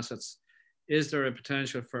national assets. Is there a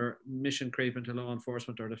potential for mission creep into law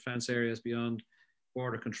enforcement or defense areas beyond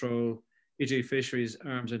border control, e.g. fisheries,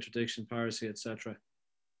 arms interdiction, piracy, etc.?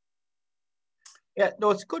 Yeah, no,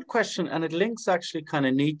 it's a good question, and it links actually kind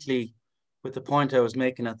of neatly with the point I was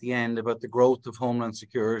making at the end about the growth of Homeland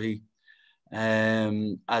Security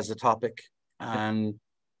as a topic. And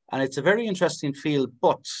it's a very interesting field,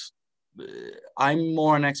 but I'm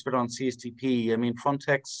more an expert on CSDP. I mean,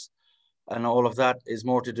 Frontex and all of that is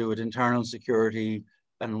more to do with internal security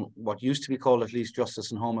and what used to be called, at least,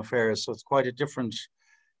 Justice and Home Affairs. So it's quite a different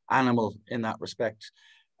animal in that respect.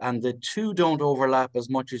 And the two don't overlap as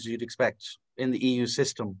much as you'd expect in the EU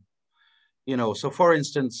system. You know, so for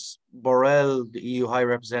instance, Borrell, the EU High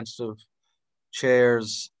Representative,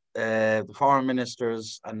 chairs the foreign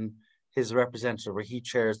ministers, and his representative, or he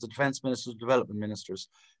chairs the defense ministers, development ministers.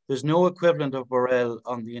 There's no equivalent of Borrell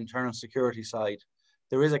on the internal security side.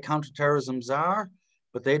 There is a counterterrorism czar,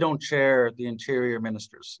 but they don't chair the interior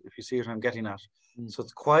ministers, if you see what I'm getting at. So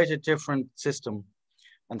it's quite a different system,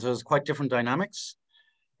 and so there's quite different dynamics.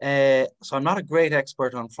 So I'm not a great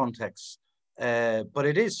expert on Frontex, but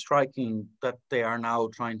it is striking that they are now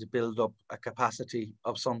trying to build up a capacity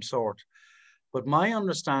of some sort. But my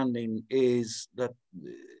understanding is that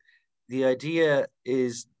the idea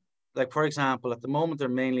is, like, for example, at the moment, they're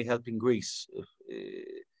mainly helping Greece.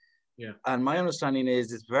 Yeah. And my understanding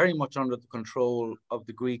is it's very much under the control of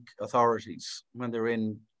the Greek authorities when they're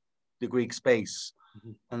in the Greek space.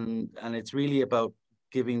 And it's really about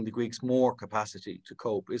giving the Greeks more capacity to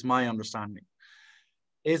cope, is my understanding.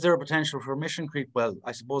 Is there a potential for mission creep? Well,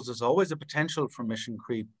 I suppose there's always a potential for mission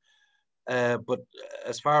creep. But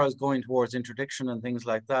as far as going towards interdiction and things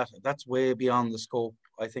like that, that's way beyond the scope,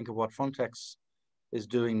 I think, of what Frontex is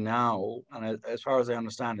doing now. And as far as I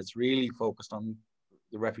understand, it's really focused on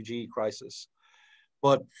the refugee crisis.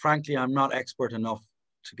 But frankly, I'm not expert enough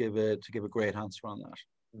to give a great answer on that.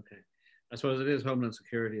 Okay. I suppose it is Homeland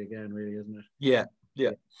Security again, really, isn't it?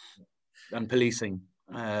 Yeah. And policing.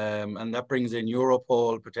 And that brings in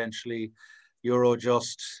Europol, potentially,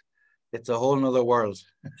 Eurojust. It's a whole nother world.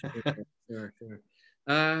 Sure.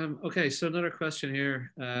 Okay, so another question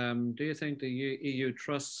here. Do you think the EU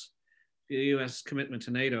trusts the US commitment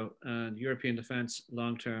to NATO and European defense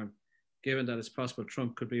long-term, given that it's possible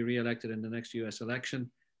Trump could be re-elected in the next US election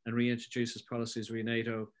and reintroduce his policies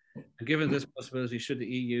re-NATO? And given this possibility, should the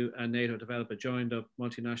EU and NATO develop a joined-up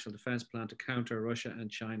multinational defense plan to counter Russia and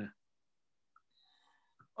China?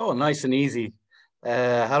 Oh, nice and easy.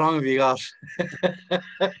 How long have you got?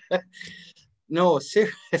 No,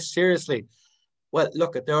 seriously. Well,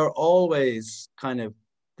 look, there are always kind of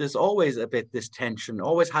there's always a bit this tension,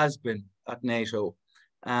 always has been at NATO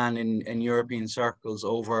and in European circles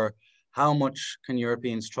over how much can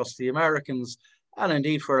Europeans trust the Americans, and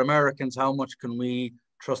indeed for Americans, how much can we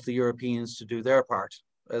trust the Europeans to do their part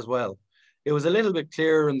as well. It was a little bit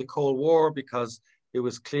clearer in the Cold War because it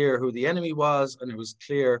was clear who the enemy was, and it was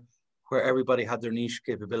clear where everybody had their niche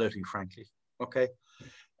capability, frankly. Okay.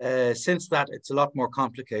 Since that, it's a lot more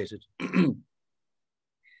complicated.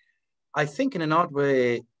 I think in an odd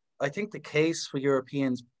way, I think the case for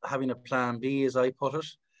Europeans having a plan B, as I put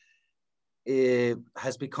it,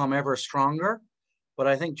 has become ever stronger. But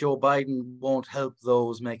I think Joe Biden won't help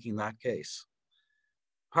those making that case.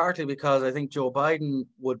 Partly because I think Joe Biden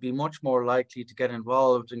would be much more likely to get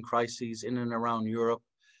involved in crises in and around Europe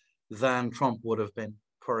than Trump would have been,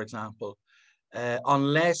 for example.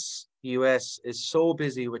 Unless the US is so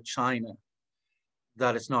busy with China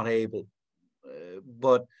that it's not able.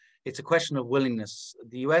 But it's a question of willingness.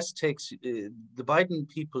 The US takes, the Biden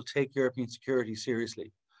people take European security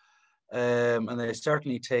seriously. And they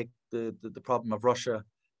certainly take the problem of Russia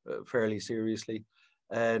fairly seriously,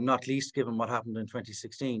 not least given what happened in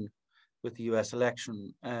 2016 with the US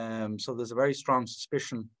election. So there's a very strong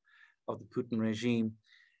suspicion of the Putin regime.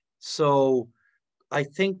 So I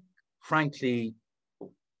think, frankly,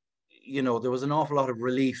 you know, there was an awful lot of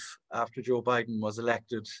relief after Joe Biden was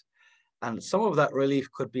elected. And some of that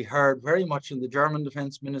relief could be heard very much in the German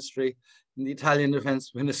Defense Ministry, in the Italian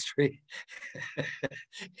Defense Ministry,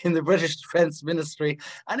 in the British Defense Ministry,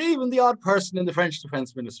 and even the odd person in the French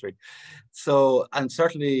Defense Ministry. So, and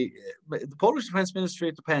certainly the Polish Defense Ministry,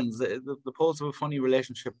 it depends. The Poles have a funny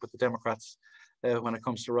relationship with the Democrats when it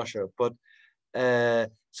comes to Russia. But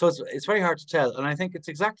so it's very hard to tell. And I think it's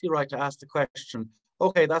exactly right to ask the question,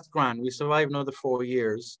 okay, that's grand. We survive another 4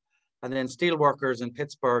 years. And then steel workers in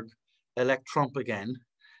Pittsburgh elect Trump again.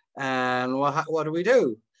 And what do we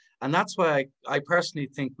do? And that's why I personally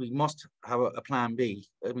think we must have a plan B.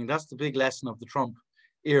 I mean, that's the big lesson of the Trump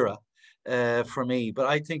era for me. But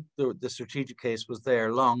I think the strategic case was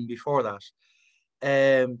there long before that.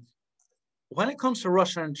 When it comes to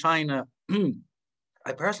Russia and China,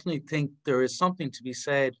 I personally think there is something to be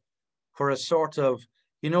said for a sort of,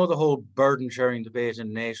 you know, the whole burden sharing debate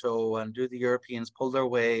in NATO, and do the Europeans pull their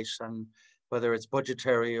weight, and whether it's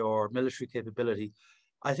budgetary or military capability.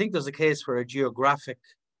 I think there's a case for a geographic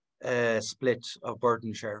split of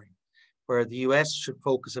burden sharing, where the US should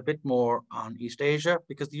focus a bit more on East Asia,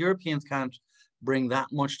 because the Europeans can't bring that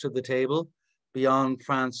much to the table beyond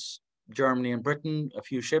France, Germany, and Britain, a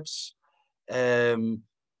few ships.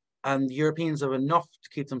 And the Europeans have enough to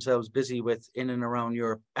keep themselves busy with in and around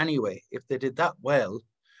Europe anyway. If they did that well,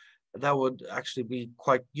 that would actually be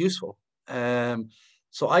quite useful.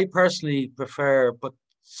 So I personally prefer, but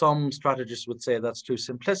some strategists would say that's too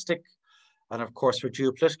simplistic. And of course, for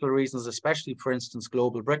geopolitical reasons, especially, for instance,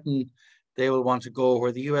 global Britain, they will want to go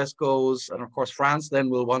where the US goes. And of course, France then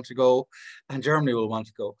will want to go, and Germany will want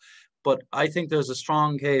to go. But I think there's a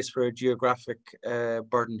strong case for a geographic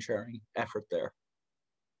burden sharing effort there.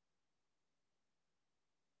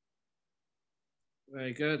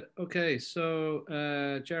 Very good. Okay, so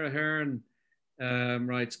Gerard Hearn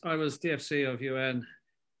writes, I was DFC of UN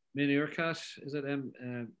Minurcat, is it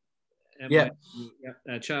Yeah.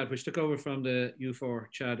 Chad, which took over from the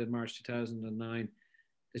U4 Chad in March 2009.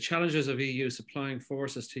 The challenges of EU supplying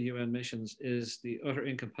forces to UN missions is the utter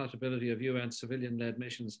incompatibility of UN civilian-led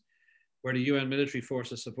missions, where the UN military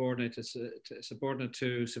force is subordinate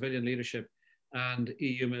to civilian leadership and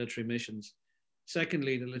EU military missions.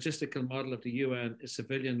 Secondly, the logistical model of the UN is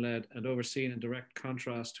civilian-led and overseen in direct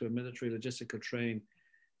contrast to a military logistical train.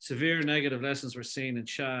 Severe negative lessons were seen in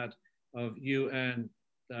Chad of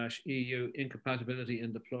UN-EU incompatibility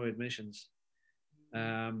in deployed missions.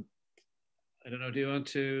 I don't know, do you want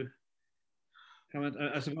to comment?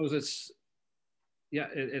 I suppose it's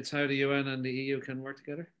how the UN and the EU can work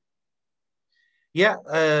together. Yeah,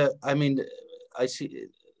 I mean, I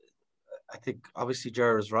think obviously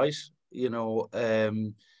Gerard is right. You know,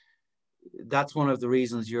 that's one of the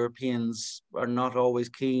reasons Europeans are not always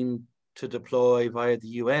keen to deploy via the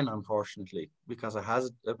UN, unfortunately, because it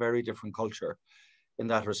has a very different culture in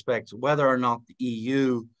that respect. Whether or not the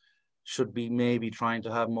EU should be maybe trying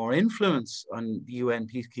to have more influence on the UN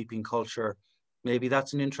peacekeeping culture, maybe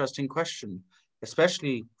that's an interesting question,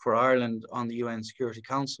 especially for Ireland on the UN Security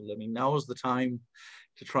Council. I mean, now is the time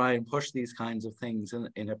to try and push these kinds of things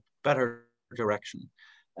in a better direction.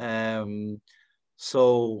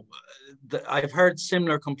 So I've heard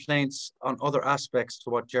similar complaints on other aspects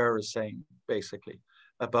to what Gerard is saying, basically,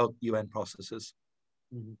 about UN processes.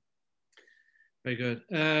 Mm-hmm. Very good.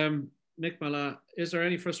 Nick Mala, is there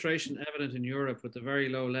any frustration evident in Europe with the very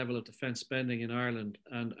low level of defence spending in Ireland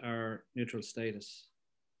and our neutral status?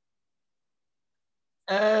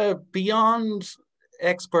 Beyond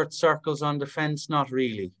expert circles on defence, not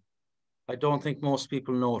really. I don't think most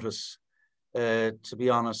people notice, to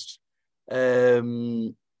be honest.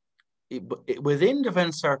 Within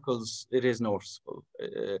defence circles, it is noticeable.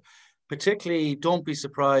 Particularly, don't be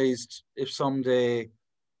surprised if someday,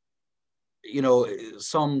 you know,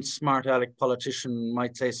 some smart aleck politician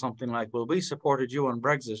might say something like, well, we supported you on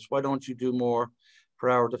Brexit. Why don't you do more for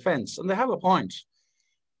our defence? And they have a point.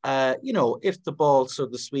 You know, if the Balts or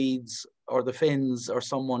the Swedes or the Finns or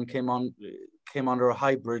someone came under a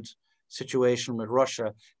hybrid situation with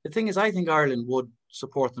Russia, the thing is, I think Ireland would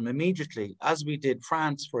support them immediately, as we did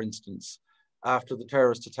France, for instance, after the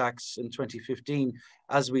terrorist attacks in 2015,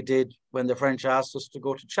 as we did when the French asked us to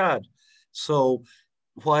go to Chad. So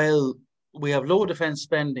while we have low defence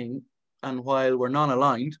spending and while we're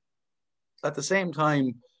non-aligned, at the same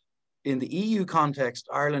time, in the EU context,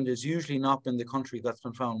 Ireland has usually not been the country that's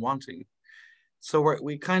been found wanting. So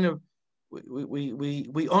we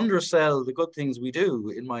undersell the good things we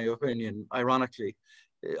do, in my opinion, ironically.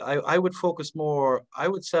 I would focus more, I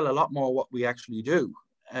would sell a lot more what we actually do,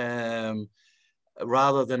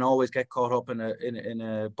 rather than always get caught up in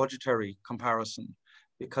a budgetary comparison.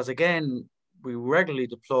 Because again, we regularly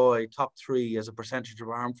deploy top 3 as a percentage of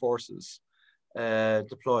armed forces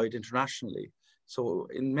deployed internationally. So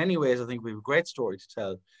in many ways, I think we have a great story to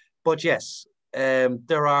tell. But yes,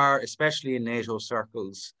 there are, especially in NATO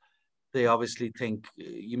circles, they obviously think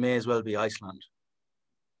you may as well be Iceland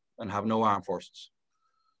and have no armed forces.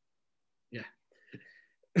 Yeah.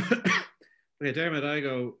 Okay, Dermot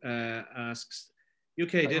Igo asks,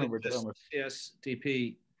 UK did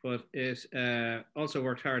CSDP, but it also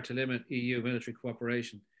worked hard to limit EU military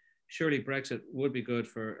cooperation. Surely Brexit would be good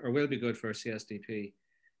for, or will be good for CSDP.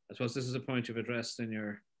 I suppose this is a point you've addressed in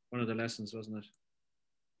one of the lessons, wasn't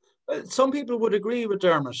it? Some people would agree with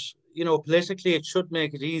Dermot. You know, politically, it should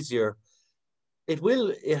make it easier. It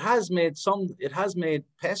has made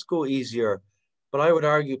PESCO easier, but I would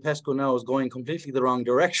argue PESCO now is going completely the wrong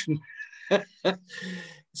direction.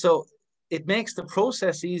 So it makes the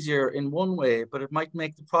process easier in one way, but it might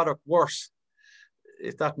make the product worse,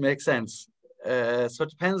 if that makes sense. So it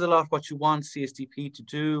depends a lot what you want CSDP to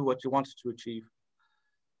do, what you want it to achieve.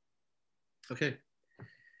 Okay.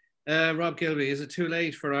 Rob Gilby, is it too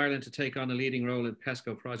late for Ireland to take on a leading role in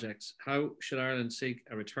PESCO projects? How should Ireland seek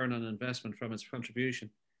a return on investment from its contribution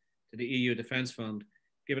to the EU Defence Fund,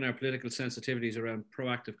 given our political sensitivities around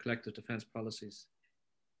proactive collective defence policies?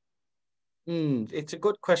 It's a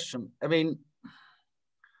good question. I mean,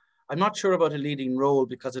 I'm not sure about a leading role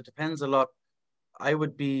because it depends a lot. I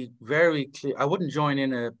would be very clear. I wouldn't join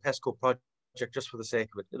in a PESCO project just for the sake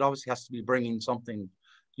of it. It obviously has to be bringing something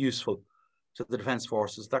useful to the defence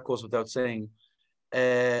forces. That goes without saying.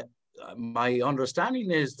 My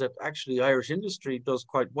understanding is that actually Irish industry does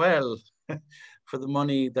quite well for the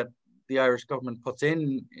money that the Irish government puts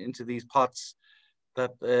into these pots.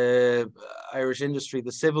 That Irish industry,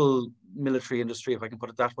 the civil military industry, if I can put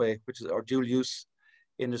it that way, which is our dual use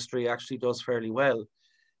industry, actually does fairly well.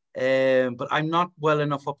 But I'm not well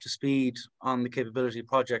enough up to speed on the capability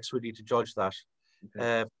projects really to judge that.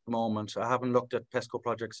 Okay. For the moment. I haven't looked at PESCO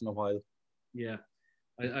projects in a while. Yeah,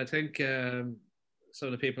 I think some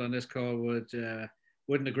of the people on this call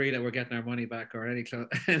wouldn't agree that we're getting our money back or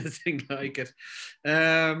anything like it.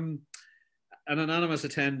 An anonymous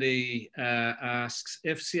attendee asks,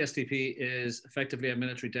 if CSDP is effectively a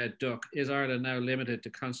military dead duck, is Ireland now limited to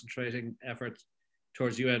concentrating efforts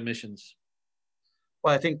towards UN missions?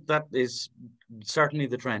 Well, I think that is certainly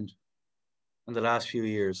the trend in the last few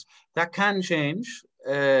years. That can change.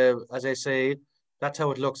 As I say, that's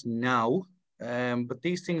how it looks now. But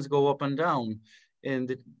these things go up and down. In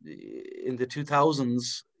the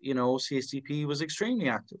 2000s, you know, CSDP was extremely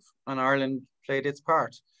active and Ireland played its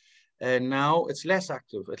part. And now it's less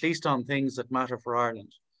active, at least on things that matter for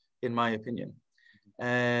Ireland, in my opinion.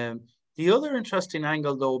 The other interesting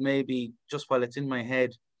angle, though, maybe just while it's in my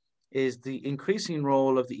head, is the increasing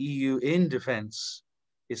role of the EU in defence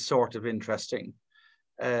is sort of interesting,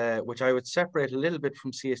 which I would separate a little bit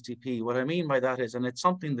from CSDP. What I mean by that is, and it's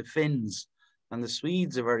something the Finns and the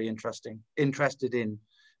Swedes are very interested in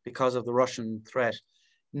because of the Russian threat,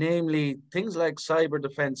 namely things like cyber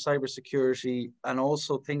defense, cyber security, and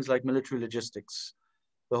also things like military logistics,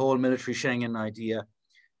 the whole military Schengen idea.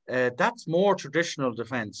 That's more traditional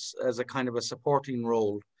defense as a kind of a supporting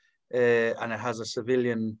role, and it has a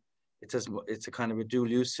civilian, it's a kind of a dual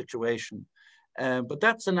use situation. But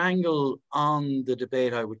that's an angle on the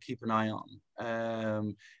debate I would keep an eye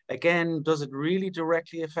on. Again, does it really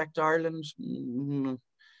directly affect Ireland?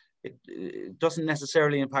 It doesn't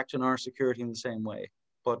necessarily impact on our security in the same way,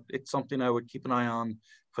 but it's something I would keep an eye on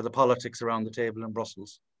for the politics around the table in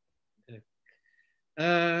Brussels. Okay.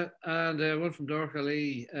 And one from Dorca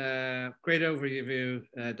Lee. Great overview,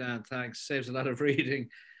 Dan, thanks. Saves a lot of reading.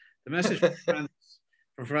 The message from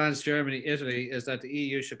France, Germany, Italy is that the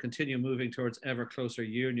EU should continue moving towards ever closer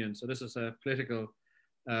union. So this is a political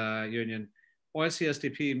union. While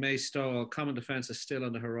CSDP may stall, common defence is still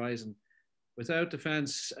on the horizon. Without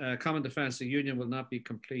defence, common defence, the union will not be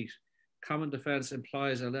complete. Common defence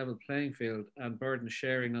implies a level playing field and burden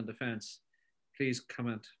sharing on defence. Please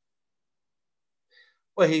comment.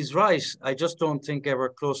 Well, he's right. I just don't think ever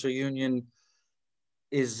closer union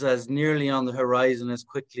is as nearly on the horizon as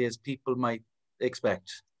quickly as people might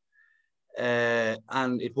expect.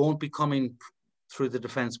 And it won't be coming through the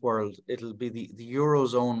defence world. It'll be the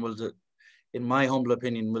Eurozone will, in my humble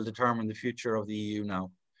opinion, will determine the future of the EU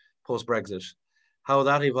now, post-Brexit. How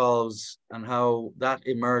that evolves and how that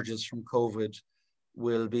emerges from COVID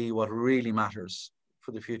will be what really matters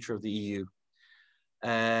for the future of the EU.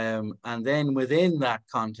 And then within that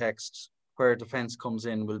context, where defence comes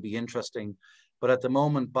in will be interesting. But at the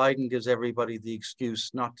moment, Biden gives everybody the excuse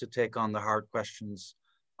not to take on the hard questions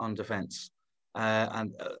on defence.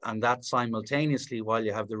 And that simultaneously, while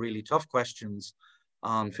you have the really tough questions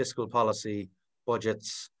on fiscal policy,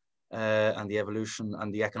 budgets, and the evolution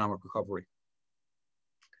and the economic recovery.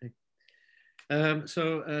 Okay.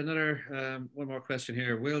 So another, one more question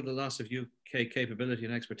here. Will the loss of UK capability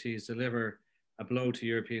and expertise deliver a blow to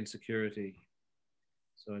European security?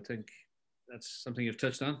 So I think that's something you've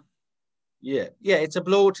touched on. Yeah, it's a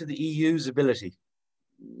blow to the EU's ability.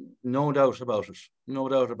 No doubt about it. No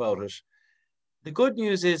doubt about it. The good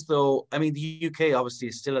news is, though, I mean, the UK obviously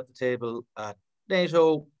is still at the table at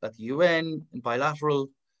NATO, at the UN, in bilateral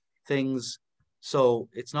things. So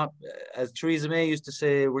it's not, as Theresa May used to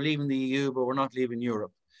say, we're leaving the EU, but we're not leaving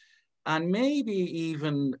Europe. And maybe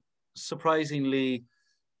even, surprisingly,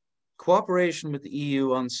 cooperation with the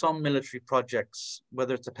EU on some military projects,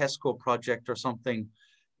 whether it's a PESCO project or something,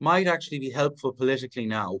 might actually be helpful politically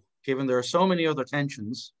now, given there are so many other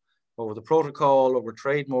tensions over the protocol, over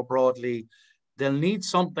trade more broadly. They'll need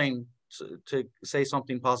something to say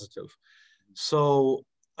something positive. So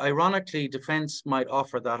ironically, defence might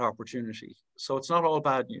offer that opportunity. So it's not all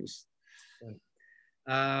bad news.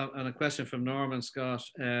 And a question from Norman Scott.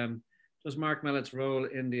 Does Mark Mellett's role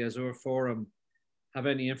in the Azure Forum have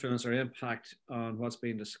any influence or impact on what's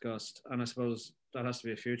being discussed? And I suppose that has to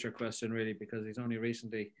be a future question, really, because he's only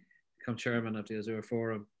recently become chairman of the Azure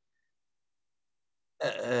Forum.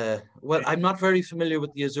 Well, I'm not very familiar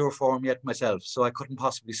with the Azure Forum yet myself, so I couldn't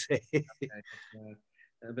possibly say. Okay.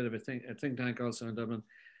 A bit of a think tank also in Dublin.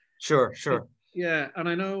 Sure. Yeah, and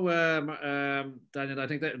I know, Daniel, I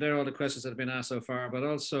think that they're all the questions that have been asked so far, but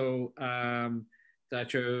also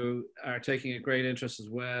that you are taking a great interest as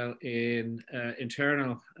well in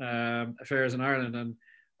internal affairs in Ireland and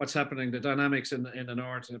what's happening, the dynamics in the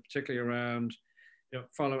north, and particularly around,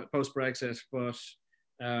 post-Brexit, but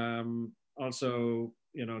also,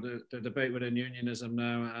 the debate within unionism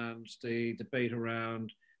now and the debate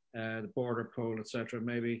around the border poll, etc.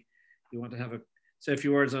 Maybe you want to say a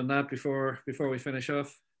few words on that before we finish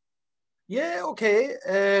off. Yeah, okay.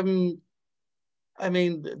 I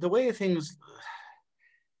mean, the way things,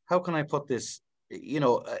 how can I put this?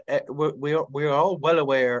 We're all well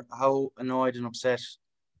aware how annoyed and upset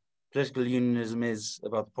political unionism is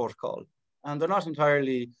about the protocol, and they're not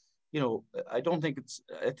entirely. I think it's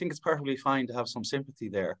perfectly fine to have some sympathy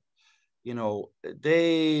there. I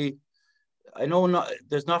know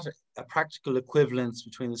there's not a practical equivalence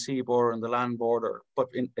between the sea border and the land border, but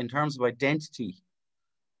in terms of identity,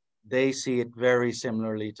 they see it very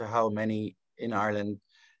similarly to how many in Ireland,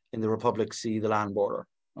 in the Republic, see the land border.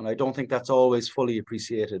 And I don't think that's always fully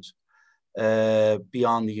appreciated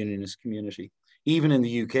beyond the unionist community, even in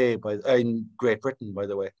the UK, in Great Britain, by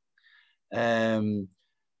the way.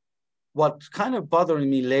 What's kind of bothering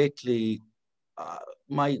me lately,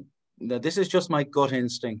 this is just my gut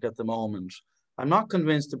instinct at the moment. I'm not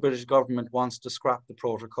convinced the British government wants to scrap the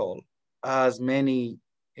protocol, as all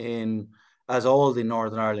the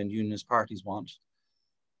Northern Ireland unionist parties want.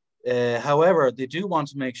 However, they do want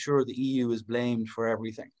to make sure the EU is blamed for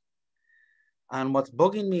everything. And what's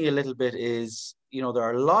bugging me a little bit is, there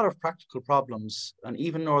are a lot of practical problems, and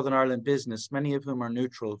even Northern Ireland business, many of whom are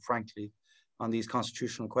neutral, frankly, on these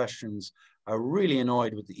constitutional questions, are really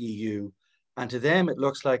annoyed with the EU. And to them, it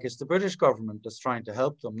looks like it's the British government that's trying to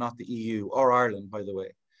help them, not the EU or Ireland, by the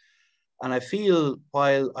way. And I feel,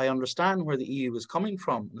 while I understand where the EU is coming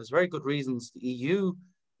from, and there's very good reasons, the EU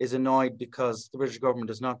is annoyed because the British government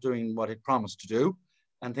is not doing what it promised to do,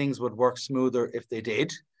 and things would work smoother if they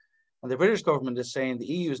did. And the British government is saying the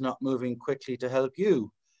EU is not moving quickly to help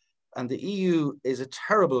you. And the EU is a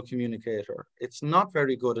terrible communicator. It's not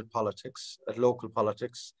very good at politics, at local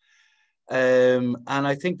politics. And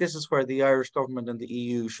I think this is where the Irish government and the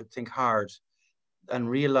EU should think hard and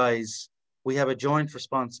realize we have a joint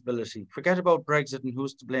responsibility. Forget about Brexit and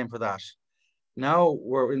who's to blame for that. Now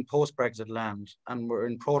we're in post-Brexit land and we're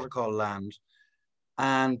in protocol land.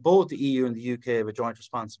 And both the EU and the UK have a joint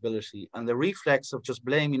responsibility. And the reflex of just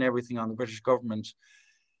blaming everything on the British government,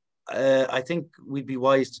 I think we'd be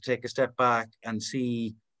wise to take a step back and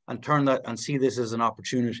see this as an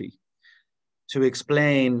opportunity to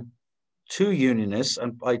explain to unionists,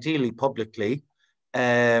 and ideally publicly,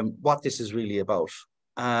 what this is really about.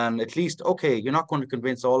 And at least, okay, you're not going to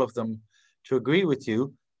convince all of them to agree with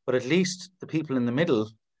you, but at least the people in the middle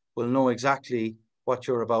will know exactly what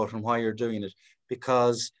you're about and why you're doing it.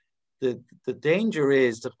 Because the danger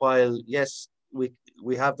is that while, yes,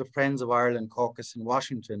 we have the Friends of Ireland caucus in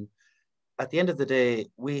Washington, at the end of the day,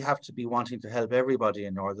 we have to be wanting to help everybody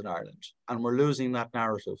in Northern Ireland. And we're losing that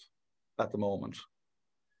narrative at the moment.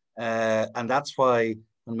 And that's why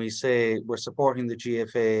when we say we're supporting the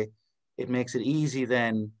GFA, it makes it easy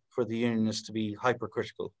then for the unionists to be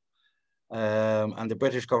hypercritical. And the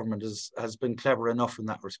British government has been clever enough in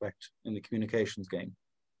that respect in the communications game.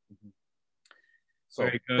 So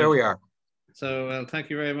there we are. So, well, thank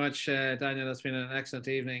you very much, Daniel. That's been an excellent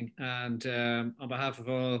evening. And on behalf of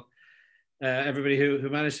all everybody who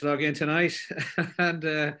managed to log in tonight, and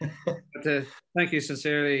thank you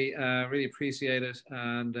sincerely. Really appreciate it,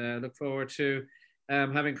 and look forward to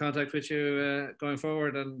having contact with you going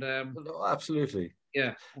forward. And absolutely,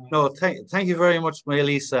 yeah. No, thank you very much,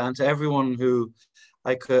 Elisa, and to everyone who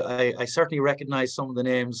I certainly recognize some of the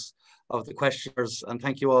names of the questioners, and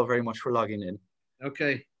thank you all very much for logging in.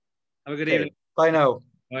 Okay, have a good evening. Bye now.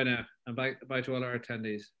 Bye now, and bye to all our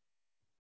attendees.